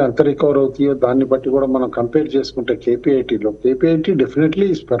ఫ్యూచర్ లో ఎంత రికవర్ అవుతాయో దాన్ని బట్టి కూడా మనం కంపేర్ చేసుకుంటే KPIT definitely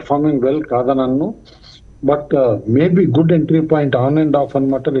is performing well కాదనన్ను. But maybe good entry point on and of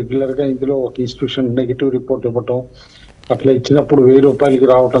అనమాట. రెగ్యులర్ గా ఇందులో ఒక ఇన్స్టిట్యూషన్ నెగిటివ్ రిపోర్ట్ ఇవ్వటం, అట్లా ఇచ్చినప్పుడు 1,000 రూపాయలకి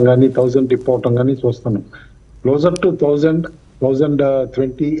రావటం కానీ 1000 డిప్ అవటం కానీ చూస్తున్నాం. క్లోజర్ టు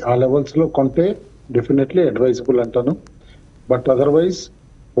 1020 ఆ లెవెల్స్ లో కొంటే డెఫినెట్లీ అడ్వైజబుల్ అంటాను. But otherwise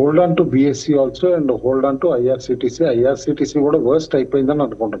hold on to BSc also and hold on to IRCTC. IRCTC కూడా వర్స్ట్ అయిపోయిందని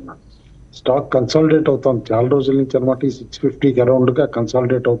అనుకుంటున్నాను. స్టాక్ కన్సాలిడేట్ అవుతుంది చాలా రోజుల నుంచి అనమాట. ఈ 650కి అరౌండ్ గా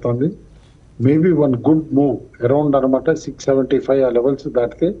కన్సాలిడేట్ అవుతుంది. Maybe one good move around అనమాట 675 ఆ లెవెల్స్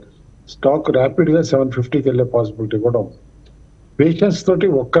దాటితే స్టాక్ ర్యాపిడ్ గా 750కి వెళ్ళే పాసిబిలిటీ కూడా ఉంది. పేషెన్స్ తోటి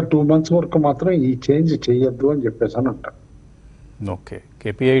 1-2 months వరకు మాత్రం ఈ చేంజ్ చేయొద్దు అని చెప్పేసి అని అంటారు. Okay,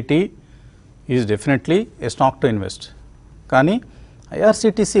 KPIT is definitely A stock to invest. కానీ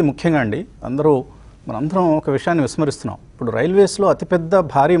ఐఆర్సిటీసీ ముఖ్యంగా అండి, మనందరం ఒక విషయాన్ని విస్మరిస్తున్నాం. ఇప్పుడు రైల్వేస్లో అతిపెద్ద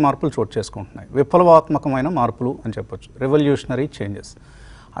భారీ మార్పులు చోటు చేసుకుంటున్నాయి. విప్లవాత్మకమైన మార్పులు అని చెప్పొచ్చు, రెవల్యూషనరీ చేంజెస్.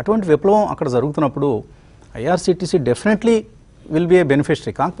 అటువంటి విప్లవం అక్కడ జరుగుతున్నప్పుడు IRCTC definitely will be A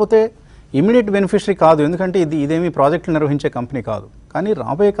beneficiary. కాకపోతే ఇమీడియట్ బెనిఫిషరీ కాదు, ఎందుకంటే ఇదేమీ ప్రాజెక్టులు నిర్వహించే కంపెనీ కాదు. కానీ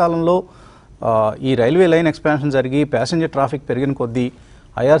రాబోయే కాలంలో ఈ రైల్వే లైన్ ఎక్స్పాన్షన్ జరిగి ప్యాసింజర్ ట్రాఫిక్ పెరిగిన కొద్దీ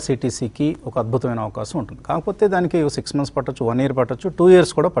ఐఆర్సిటీసీకి ఒక అద్భుతమైన అవకాశం ఉంటుంది. కాకపోతే దానికి 6 months పట్టొచ్చు, 1 year పట్టొచ్చు, 2 years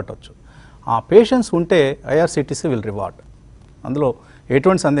కూడా పట్టొచ్చు. ఆ పేషెన్స్ ఉంటే ఐఆర్సిటీసీ విల్ రివార్డ్, అందులో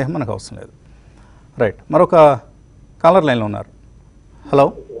ఎటువంటి సందేహం మనకు అవసరం లేదు. రైట్, మరొక కాలర్ లైన్లో ఉన్నారు. హలో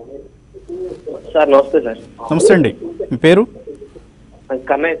సార్, నమస్తే సార్. నమస్తే అండి, మీ పేరు?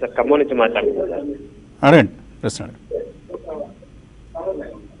 కన్నయ్య సార్, ఖమ్మం నుంచి మాట్లాడుతున్నాను సార్. అడగండి ప్రశ్న.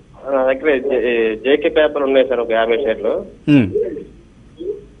 నా దగ్గర జేకే పేపర్ ఉన్నాయి సార్, ఒక 50 షేర్లు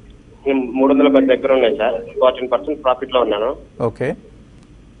 310 దగ్గర ఉన్నాయి సార్. 14% ప్రాఫిట్ లో ఉన్నాను. ఓకే,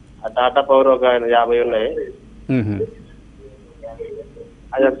 ఆ టాటా పవర్ ఒక 50 ఉన్నాయి. మ్మ్.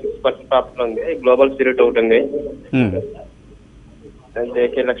 అది 6% ప్రాఫిట్ ఉంది. గ్లోబల్ స్పిరిట్ ఒకటి ఉంది. మ్మ్.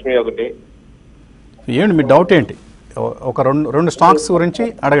 జేకే లక్ష్మి ఒకటి. ఏంటి మీ డౌట్ ఏంటి? ఒక రెండు స్టాక్స్ గురించి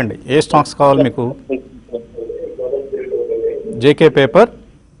అడగండి. ఏ స్టాక్స్ కావాలి మీకు? జేకే పేపర్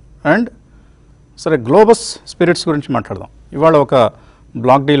అండ్ సరే గ్లోబస్ స్పిరిట్స్ గురించి మాట్లాడదాం. ఇవాళ ఒక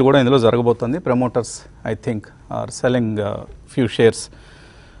బ్లాక్ డీల్ కూడా ఇందులో జరగబోతుంది. Promoters I think are selling few shares.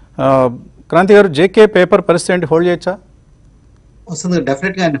 Kranti గారు, జేకే పేపర్ పరిస్థితి ఏంటి? హోల్డ్ చేయొచ్చా? వస్తుంది,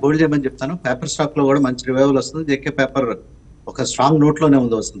 డెఫినెట్ గా ఆయన హోల్డ్ చేయమని చెప్తాను. పేపర్ స్టాక్ లో కూడా మంచి రివైవల్ వస్తుంది. జేకే పేపర్ ఒక స్ట్రాంగ్ నోట్ లోనే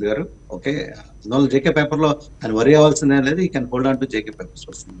ఉంది వస్తుంది గారు. ఓకే, అందువల్ల జేకే పేపర్ లో ఆయన వరి అవ్వాల్సిందే లేదు. ఈ can hold on to JK papers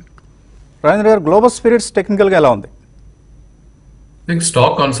వస్తుంది. రాజేంద్ర గారు, గ్లోబల్ స్పిరిట్స్ టెక్నికల్గా ఎలా ఉంది? థింక్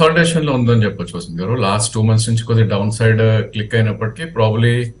స్టాక్ కన్సాలిడేషన్ లో ఉందని చెప్పొచ్చు వస్తుంది గారు. లాస్ట్ 2 months నుంచి కొద్దిగా డౌన్ సైడ్ క్లిక్ అయినప్పటికీ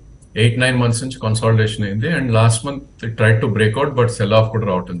ప్రాబ్లీ 8-9 months నుంచి కన్సాలిడేషన్ అయింది. And last month try to breakout, but cell of కూడా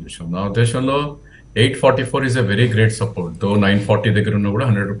రావటం చూసాం. నా ఉద్దేశంలో 844 is a very great support. దో 940 దగ్గర ఉన్న కూడా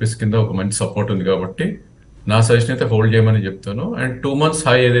 100 రూపీస్ కింద ఒక మంచి సపోర్ట్ ఉంది కాబట్టి నా సజెషన్ అయితే హోల్డ్ చేయమని చెప్తాను. అండ్ 2 months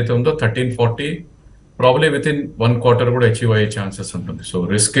హై ఏదైతే ఉందో 1340 ప్రాబ్లీ విత్ ఇన్ 1 quarter కూడా అచీవ్ అయ్యే ఛాన్సెస్ ఉంటుంది. So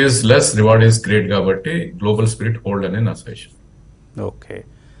risk is less, reward is great కాబట్టి గ్లోబల్ స్పిరిట్ హోల్డ్ అనే నా సజెషన్. Okay,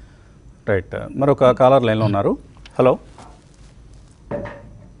 right. మరొక కాలర్ లైన్లో ఉన్నారు. హలో,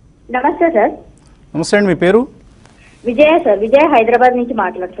 నమస్తే సార్. నమస్తే అండి, మీ పేరు? విజయ సార్, విజయ హైదరాబాద్ నుంచి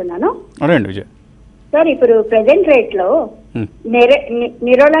మాట్లాడుతున్నాను. అదేండి విజయ్ సార్, ఇప్పుడు ప్రెసెంట్ రేట్ లో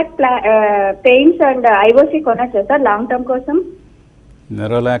నిరోలాక్ paints and IOC కొనొచ్చా sir long term కోసం?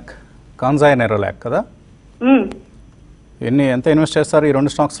 నెరోలాక్, కాన్జాయ్ నెరోలాక్ కదా? ఎంత ఇన్వెస్ట్ చేస్తారు ఈ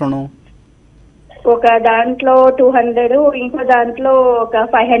రెండు స్టాక్స్లోనూ? ఒక దాంట్లో 200, ఇంకో దాంట్లో ఒక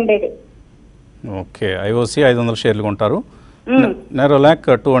 500. ఓకే, ఐఓసి 500 షేర్లు కొంటారు, నెరోలాక్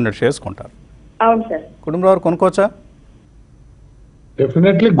 200 షేర్స్ కొంటారు. అవును sir. Kutumbarao కొనుక్కోవచ్చా?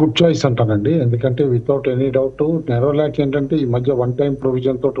 Definitely good choice అంటానండి. ఎందుకంటే వితౌట్ ఎనీ డౌట్ నెరోలాక్ ఏంటంటే ఈ మధ్య 1-time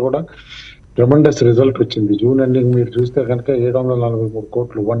ప్రొవిజన్ తోటి కూడా ట్రెమండస్ రిజల్ట్ వచ్చింది. జూన్ ఎండింగ్ మీరు చూస్తే కనుక 743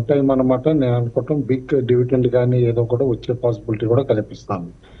 కోట్లు 1-time అనమాట. నేను అనుకోవటం బిగ్ డివిడెండ్ కానీ ఏదో కూడా వచ్చే పాసిబిలిటీ కూడా కనిపిస్తాను.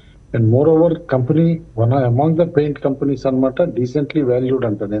 And more over company one among the paint companies అనమాట, డీసెంట్లీ వాల్యూడ్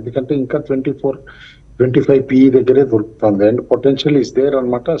అంటాను. ఎందుకంటే ఇంకా 24-25 PE దగ్గరే దొరుకుతుంది. అండ్ పొటెన్షియల్ ఇస్ దేర్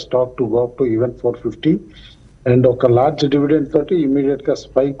అనమాట. Stock to go up to even 450. And ఒక లార్జ్ డివిడెండ్ తోటి ఇమీడియట్ గా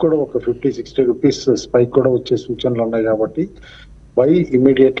స్పైక్ కూడా ఒక 50-60 రూపీస్ స్పైక్ కూడా వచ్చే సూచనలు ఉన్నాయి కాబట్టి బై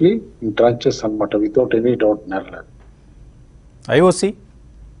ఇమీడియట్లీ ఇన్ ట్రాంచెస్ అనమాట, without any doubt.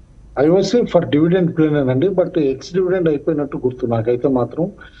 IOC for dividend plan అండి, బట్ ఎక్స్ డివిడెండ్ అయిపోయినట్టు గుర్తు నాకైతే. మాత్రం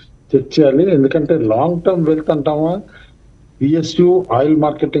చెక్ చేయాలి, ఎందుకంటే లాంగ్ టర్మ్ వెల్త్ అంటామా పిఎస్యు ఆయిల్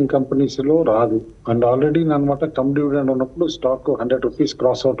మార్కెటింగ్ కంపెనీస్ లో రాదు. అండ్ ఆల్రెడీ అనమాట కమ్ డివిడెండ్ ఉన్నప్పుడు స్టాక్ 100 రూపీస్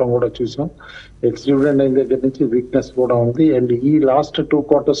క్రాస్ అవటం కూడా చూసాం. ఎక్స్ డివిడెండ్ అయిన దగ్గర నుంచి వీక్నెస్ కూడా ఉంది. అండ్ ఈ లాస్ట్ 2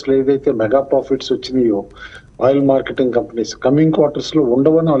 quarters లో ఏదైతే మెగా ప్రాఫిట్స్ వచ్చినాయో oil marketing companies coming quarters లో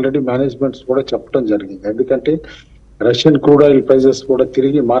ఉండవని ఆల్రెడీ మేనేజ్మెంట్స్ కూడా చెప్పడం జరిగింది. ఎందుకంటే రష్యన్ క్రూడ్ ఆయిల్ ప్రైజెస్ కూడా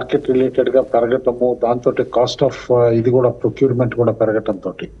తిరిగి మార్కెట్ రిలేటెడ్ గా పెరగటము, దాంతో కాస్ట్ ఆఫ్ ఇది కూడా ప్రొక్యూర్మెంట్ కూడా పెరగటం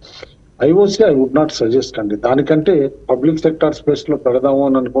తోటి IOC I would not suggest అండి. దానికంటే పబ్లిక్ సెక్టార్ స్పేస్ లో పెడదాము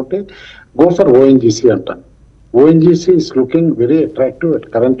అని అనుకుంటే గో ఫర్ ఓఎన్జీసీ అంటాను. ONGC is looking very attractive at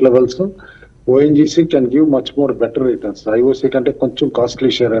current levels. ONGC can give much more better returns. IOC కంటే కొంచెం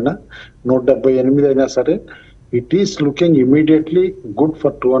కాస్ట్లీ షేర్ అయినా 178 అయినా సరే it is looking immediately good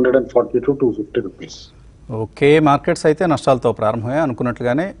for 240-250 rupees. Okay, markets అయితే నష్టాలతో ప్రారంభమయ్యాయి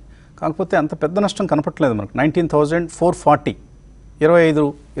అనుకున్నట్లుగానే. కాకపోతే అంత పెద్ద నష్టం కనపట్లేదు మనకు. 19,440,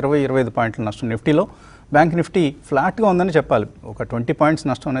 25 పాయింట్ల నష్టం నిఫ్టీలో. బ్యాంక్ నిఫ్టీ ఫ్లాట్గా ఉందని చెప్పాలి. ఒక 20 పాయింట్స్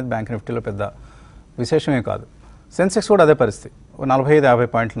నష్టం అనేది బ్యాంక్ నిఫ్టీలో పెద్ద విశేషమే కాదు. సెన్సెక్స్ కూడా అదే పరిస్థితి, 45-50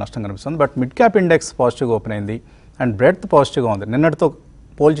 పాయింట్ల నష్టం కనిపిస్తుంది. బట్ మిడ్ క్యాప్ ఇండెక్స్ పాజిటివ్గా ఓపెన్ అయింది అండ్ బ్రెడ్త్ పాజిటివ్గా ఉంది. నిన్నటితో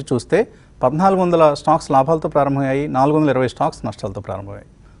పోల్చి చూస్తే 1400 స్టాక్స్ లాభాలతో ప్రారంభమయ్యాయి, 420 స్టాక్స్ నష్టాలతో ప్రారంభమయ్యాయి.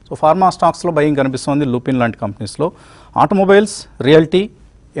 సో ఫార్మా స్టాక్స్లో బయింగ్ కనిపిస్తుంది, లూపిన్ లాంటి కంపెనీస్లో. ఆటోమొబైల్స్, రియల్టీ,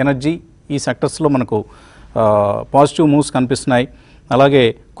 ఎనర్జీ ఈ సెక్టర్స్లో మనకు పాజిటివ్ మూవ్స్ కనిపిస్తున్నాయి. అలాగే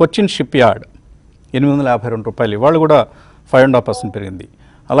కొచ్చిన్ షిప్ యార్డ్ 852 రూపాయలు, ఇవాళ కూడా 5.5% పెరిగింది.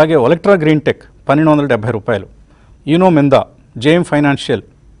 అలాగే ఒలెక్ట్రా గ్రీన్ టెక్ 1270 రూపాయలు. You know మిందా, JM financial,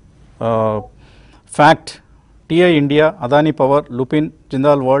 fact, TI India, Adani power, Lupin,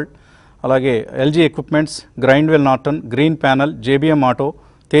 Jindal world, అలాగే LG equipments, Grindwell Norton, green panel, JBM auto,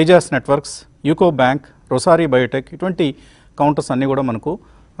 Tejas networks, UCO bank, రొసారీ Biotech ఇటువంటి కౌంటర్స్ అన్నీ కూడా మనకు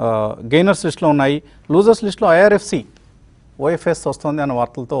గెయినర్స్ లిస్ట్లో ఉన్నాయి. లూజర్స్ లిస్ట్లో ఐఆర్ఎఫ్సి, ఓఎఫ్ఎస్ వస్తుంది అన్న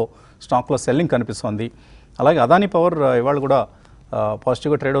వార్తలతో స్టాక్లో సెల్లింగ్ కనిపిస్తోంది. అలాగే అదానీ పవర్ ఇవాళ కూడా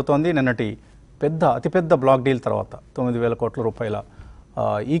పాజిటివ్గా ట్రేడ్ అవుతోంది. నిన్నటి అతిపెద్ద బ్లాక్ డీల్ తర్వాత 9,000 కోట్ల రూపాయల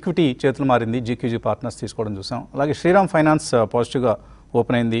ఈక్విటీ చేతులు మారింది, జీక్యూజీ పార్ట్నర్స్ తీసుకోవడం చూసాం. అలాగే శ్రీరామ్ ఫైనాన్స్ పాజిటివ్గా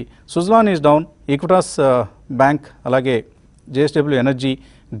ఓపెన్ అయింది. Suzlon is down, Equitas bank, అలాగే జేఎస్డబ్ల్యూ ఎనర్జీ,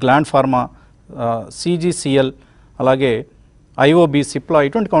 గ్లాండ్ ఫార్మా, సిజిసిఎల్, అలాగే ఐఓబి, సిప్లా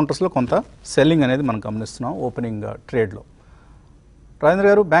ఇటువంటి కౌంటర్స్లో కొంత సెల్లింగ్ అనేది మనం గమనిస్తున్నాం ఓపెనింగ్ ట్రేడ్లో. రాజేంద్ర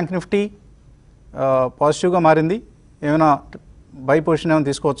గారు, బ్యాంక్ నిఫ్టీ పాజిటివ్గా మారింది, ఏమైనా బై పొజిషన్ ఏమైనా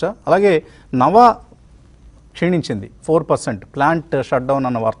తీసుకోవచ్చా? అలాగే నవా క్షీణించింది 4% ప్లాంట్ షట్ డౌన్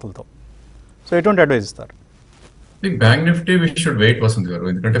అన్న వార్తలతో. సో ఎటువంటి అడ్వైజ్ ఇస్తారు? Bank Nifty we should wait Vasant గారు,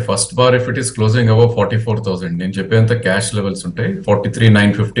 ఎందుకంటే first bar if it is closing above 44,000 నేను చెప్పేంత క్యాష్ లెవెల్స్ ఉంటాయి.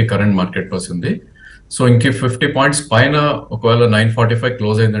 43,950 కరెంట్ మార్కెట్ ప్రైస్ ఉంది. సో ఇంక 50 పాయింట్స్ పైన ఒకవేళ 945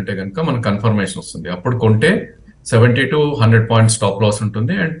 క్లోజ్ అయిందంటే కనుక మనకు కన్ఫర్మేషన్ వస్తుంది. అప్పుడు కొంటే 70 to 100 పాయింట్స్ స్టాప్ లాస్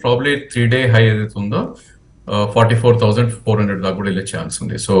ఉంటుంది. అండ్ ప్రాబ్లీ 3-day హై ఏదైతే ఉందో 44,400 దాకా కూడా వెళ్ళే ఛాన్స్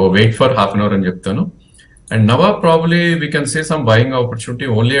ఉంది. So wait for half an hour అని చెప్తాను. And నవా probably we can see some buying opportunity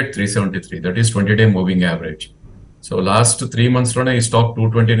only at 373, that is 20-day moving average. So last 3 months లోనే ఈ స్టాక్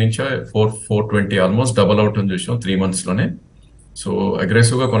 220 నుంచి 420 ఆల్మోస్ట్ డబల్ అవుట్ అని చూసాం 3 months లోనే. సో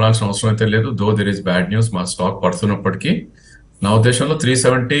అగ్రెసివ్ గా కొనాల్సిన అవసరం అయితే లేదు. Though there is bad news, మా స్టాక్ పడుతున్నప్పటికీ నా ఉద్దేశంలో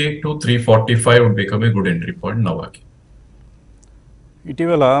 370 to 345 would become a good entry point నవాకి.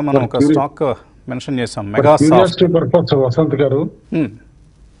 ఇటీవల మనం ఒక స్టాక్ మెన్షన్ చేసాం, మెగాసాఫ్ట్. వసంత్ గారు,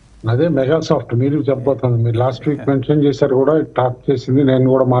 అదే మెగాసాఫ్ట్ మీరు చెప్పబోతుంది. మీరు లాస్ట్ వీక్ మెన్షన్ చేశారు కూడా, టాక్ చేసింది, నేను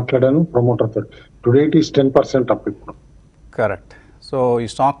కూడా మాట్లాడాను ప్రమోటర్ తో. టుడే ఇట్ ఈస్ 10% అప్ ఇప్పుడు. కరెక్ట్. సో ఈ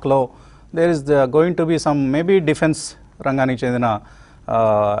స్టాక్లో there is going to be some maybe defence రంగానికి చెందిన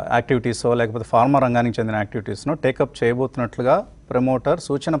యాక్టివిటీసో లేకపోతే ఫార్మా రంగానికి చెందిన యాక్టివిటీస్ను టేకప్ చేయబోతున్నట్లుగా ప్రమోటర్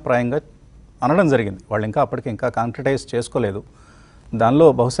సూచనప్రాయంగా అనడం జరిగింది. వాళ్ళు ఇంకా అప్పటికి ఇంకా కాంక్రిటైజ్ చేసుకోలేదు. దానిలో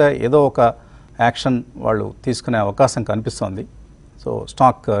బహుశా ఏదో ఒక యాక్షన్ వాళ్ళు తీసుకునే అవకాశం కనిపిస్తోంది. సో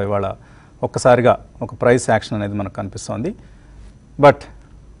స్టాక్ ఇవాళ ఒక్కసారిగా ఒక ప్రైస్ యాక్షన్ అనేది మనకు కనిపిస్తోంది. బట్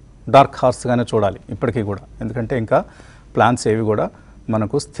డార్క్ హార్స్గానే చూడాలి ఇప్పటికీ కూడా, ఎందుకంటే ఇంకా ప్లాన్స్ ఏవి కూడా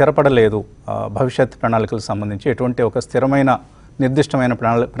మనకు స్థిరపడలేదు. భవిష్యత్ ప్రణాళికలకు సంబంధించి ఎటువంటి ఒక స్థిరమైన నిర్దిష్టమైన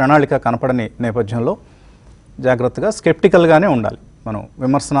ప్రణాళిక కనపడని నేపథ్యంలో జాగ్రత్తగా స్కెప్టికల్గానే ఉండాలి, మనం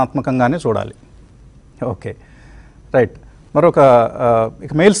విమర్శనాత్మకంగానే చూడాలి. Okay, right. మరొక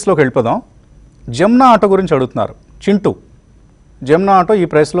ఇక మెయిల్స్లోకి వెళ్ళిపోదాం. జమ్నా ఆటో గురించి అడుగుతున్నారు. చింటూ, జమ్నా ఆటో ఈ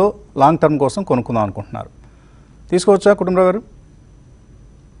ప్రైస్లో లాంగ్ టర్మ్ కోసం కొనుక్కుందాం అనుకుంటున్నారు, తీసుకోవచ్చా కుటుంబరావు గారు?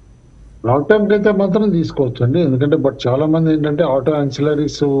 లాంగ్ టర్మ్ కి అయితే మాత్రం తీసుకోవచ్చు అండి. ఎందుకంటే బట్ చాలా మంది ఏంటంటే ఆటో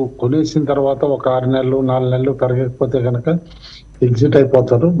యాన్సిలరీస్ కొనేసిన తర్వాత ఒక 6 నెలలు 4 నెలలు తరగకపోతే కనుక ఎగ్జిట్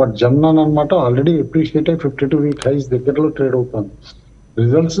అయిపోతారు. బట్ జమ్నాన్ అనమాట ఆల్రెడీ అప్రిషియేట్ అయ్యి 52-week హైస్ దగ్గరలో ట్రేడ్ అవుతుంది.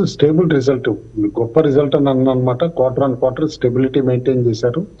 రిజల్ట్స్ స్టేబుల్ రిజల్ట్, గొప్ప రిజల్ట్ అని అన్నమాట. క్వార్టర్ స్టెబిలిటీ మెయింటైన్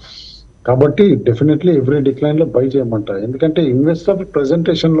చేశారు. కాబట్టి డెఫినెట్లీ ఎవ్రీ డిక్లైన్ లో బై చేయమంటారు. ఎందుకంటే ఇన్వెస్టర్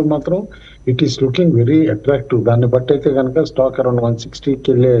ప్రెజెంటేషన్ లో మాత్రం it is looking very attractive. దాన్ని బట్టి అయితే కనుక స్టాక్ అరౌండ్ 160కి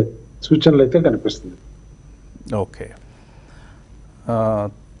వెళ్ళే సూచనలు అయితే కనిపిస్తుంది. ఓకే,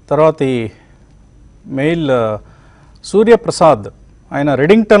 తర్వాత ఈ మెయిల్ సూర్యప్రసాద్, ఆయన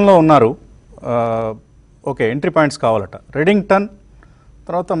రెడింగ్టన్లో ఉన్నారు. ఓకే, ఎంట్రీ పాయింట్స్ కావాలట రెడింగ్టన్.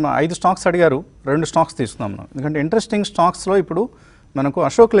 తర్వాత 5 స్టాక్స్ అడిగారు, 2 స్టాక్స్ తీసుకున్నాం మనం, ఎందుకంటే ఇంట్రెస్టింగ్ స్టాక్స్లో ఇప్పుడు మనకు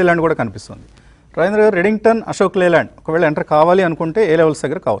అశోక్ లేలాండ్ కూడా కనిపిస్తుంది. రాజేంద్ర గారు, రెడింగ్టన్, అశోక్ లేలాండ్ ఒకవేళ ఎంటర్ కావాలి అనుకుంటే ఏ లెవెల్స్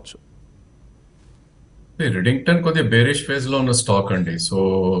దగ్గర కావచ్చు? రెడింగ్టన్ కొద్దిగా బేరిష్ ఫేజ్ లో ఉన్న స్టాక్ అండి. So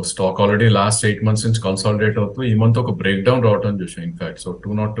stock already last 8 months నుంచి కన్సాలిడేట్ అవుతూ ఈ మంత్ ఒక బ్రేక్ డౌన్ రావడం చూసాం. ఇన్ఫాక్ట్ సో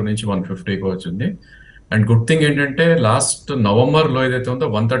 202 నుంచి 150కి వచ్చింది. అండ్ గుడ్ థింగ్ ఏంటంటే లాస్ట్ నవంబర్ లో ఏదైతే ఉందో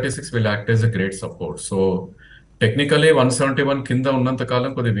 136 will act as a great support. So technically 171 కింద ఉన్నంత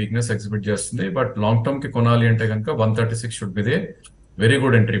కాలం కొద్దిగా వీక్నెస్ ఎగ్జిబిట్ చేస్తుంది. బట్ లాంగ్ టర్మ్ కి కొనాలి అంటే కనుక 136 should be they very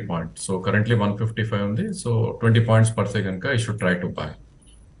good entry point. So currently 155 ఉంది. సో 20 పాయింట్స్ పడితే కనుక I should try to buy.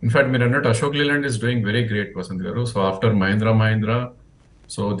 In fact మీరు అన్నట్టు Ashok Leyland is doing very great Vasant గారు. So after Mahindra,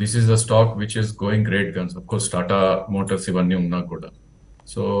 so this is the stock which is going great guns. Of course Tata Motors ఇవన్నీ ఉన్నా కూడా.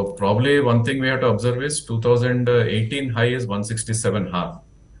 So probably one thing we have to observe is 2018 high is 167.5.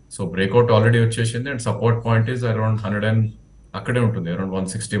 So breakout already వచ్చేసింది. And support point is around 100 and అక్కడే ఉంటుంది, around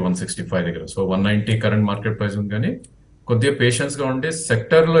 160-165 దగ్గర. So 190 current market price ఉంది. కానీ కొద్దిగా పేషెన్స్ గా ఉండి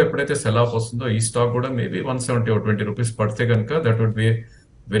సెక్టర్ లో ఎప్పుడైతే సెల్ ఆఫ్ వస్తుందో ఈ స్టాక్ కూడా మేబీ 170 or 20 రూపీస్ పడితే కనుక that would be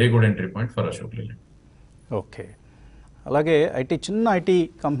very good entry point for Ashok Leyland. Okay, అలాగే చిన్న ఐటీ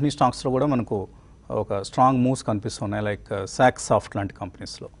కంపెనీ స్టాక్స్లో కూడా మనకు ఒక స్ట్రాంగ్ మూవ్స్ కనిపిస్తున్నాయి, లైక్ సాక్స్ సాఫ్ట్ లాంటి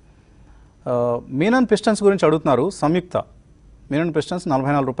కంపెనీస్లో. మీనన్ పిస్టన్స్ గురించి అడుగుతున్నారు. సంయుక్త మీనన్ పిస్టన్స్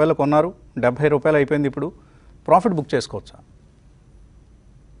 44 రూపాయలు కొన్నారు, 70 రూపాయలు అయిపోయింది. ఇప్పుడు ప్రాఫిట్ బుక్ చేసుకోవచ్చా?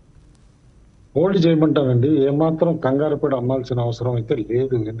 హోల్డ్ చేయమంటానండి. ఏమాత్రం కంగారు పడి అమ్మాల్సిన అవసరం అయితే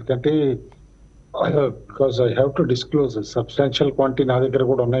లేదు. ఎందుకంటే because I have to disclose substantial quantity నా దగ్గర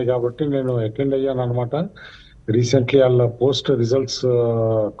కూడా ఉన్నాయి కాబట్టి నేను అటెండ్ అయ్యాను అనమాట రీసెంట్లీ వాళ్ళ పోస్ట్ రిజల్ట్స్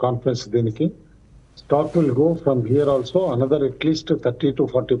కాన్ఫరెన్స్ దీనికి. stock will go from here also another at least 30 to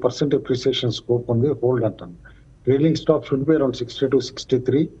 40% appreciation scope on the hold అంటాను. Trailing stock should be around 60 to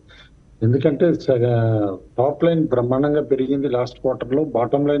 63. ఎందుకంటే టాప్ లైన్ బ్రహ్మాండంగా పెరిగింది లాస్ట్ క్వార్టర్ లో,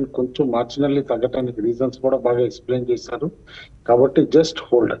 బాటమ్ లైన్ కొంచెం marginally తగ్గడానికి reasons కూడా బాగా ఎక్స్ప్లెయిన్ చేశారు. కాబట్టి జస్ట్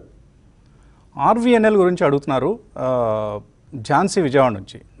హోల్డ్. ఆర్వీఎన్ఎల్ గురించి అడుగుతున్నారు ఝాన్సీ విజయవాడ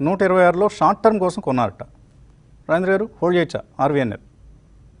నుంచి. 126లో షార్ట్ టర్మ్ కోసం కొన్నారట. రాజేంద్ర గారు హోల్డ్ చేయొచ్చా ఆర్వీఎన్ఎల్?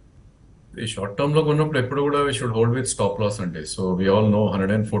 ఈ షార్ట్ టర్మ్ లో కొన్నప్పుడు ఎప్పుడు కూడా we should hold with stop loss అండి. So we all know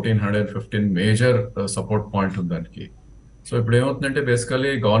 114, 115 major support point ఉంది దానికి. సో ఇప్పుడు ఏమవుతుందంటే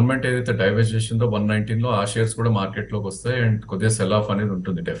బేసికలీ గవర్నమెంట్ ఏదైతే డైవర్స్ చేసిందో 119లో ఆ షేర్స్ కూడా మార్కెట్ లోకి వస్తాయి అండ్ కొద్దిగా సెల్ ఆఫ్ అనేది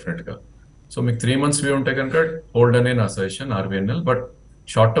ఉంటుంది డెఫినెట్ గా. సో మీకు 3 months వ్యూ ఉంటే కనుక హోల్డ్ అనే నా suggestion RVNL. But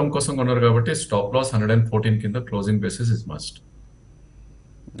short term కోసం కొన్నారు కాబట్టి స్టాప్ లాస్ 114 కింద closing basis is must.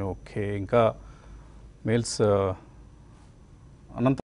 Okay, ఇంకా మెయిల్స్ అనంత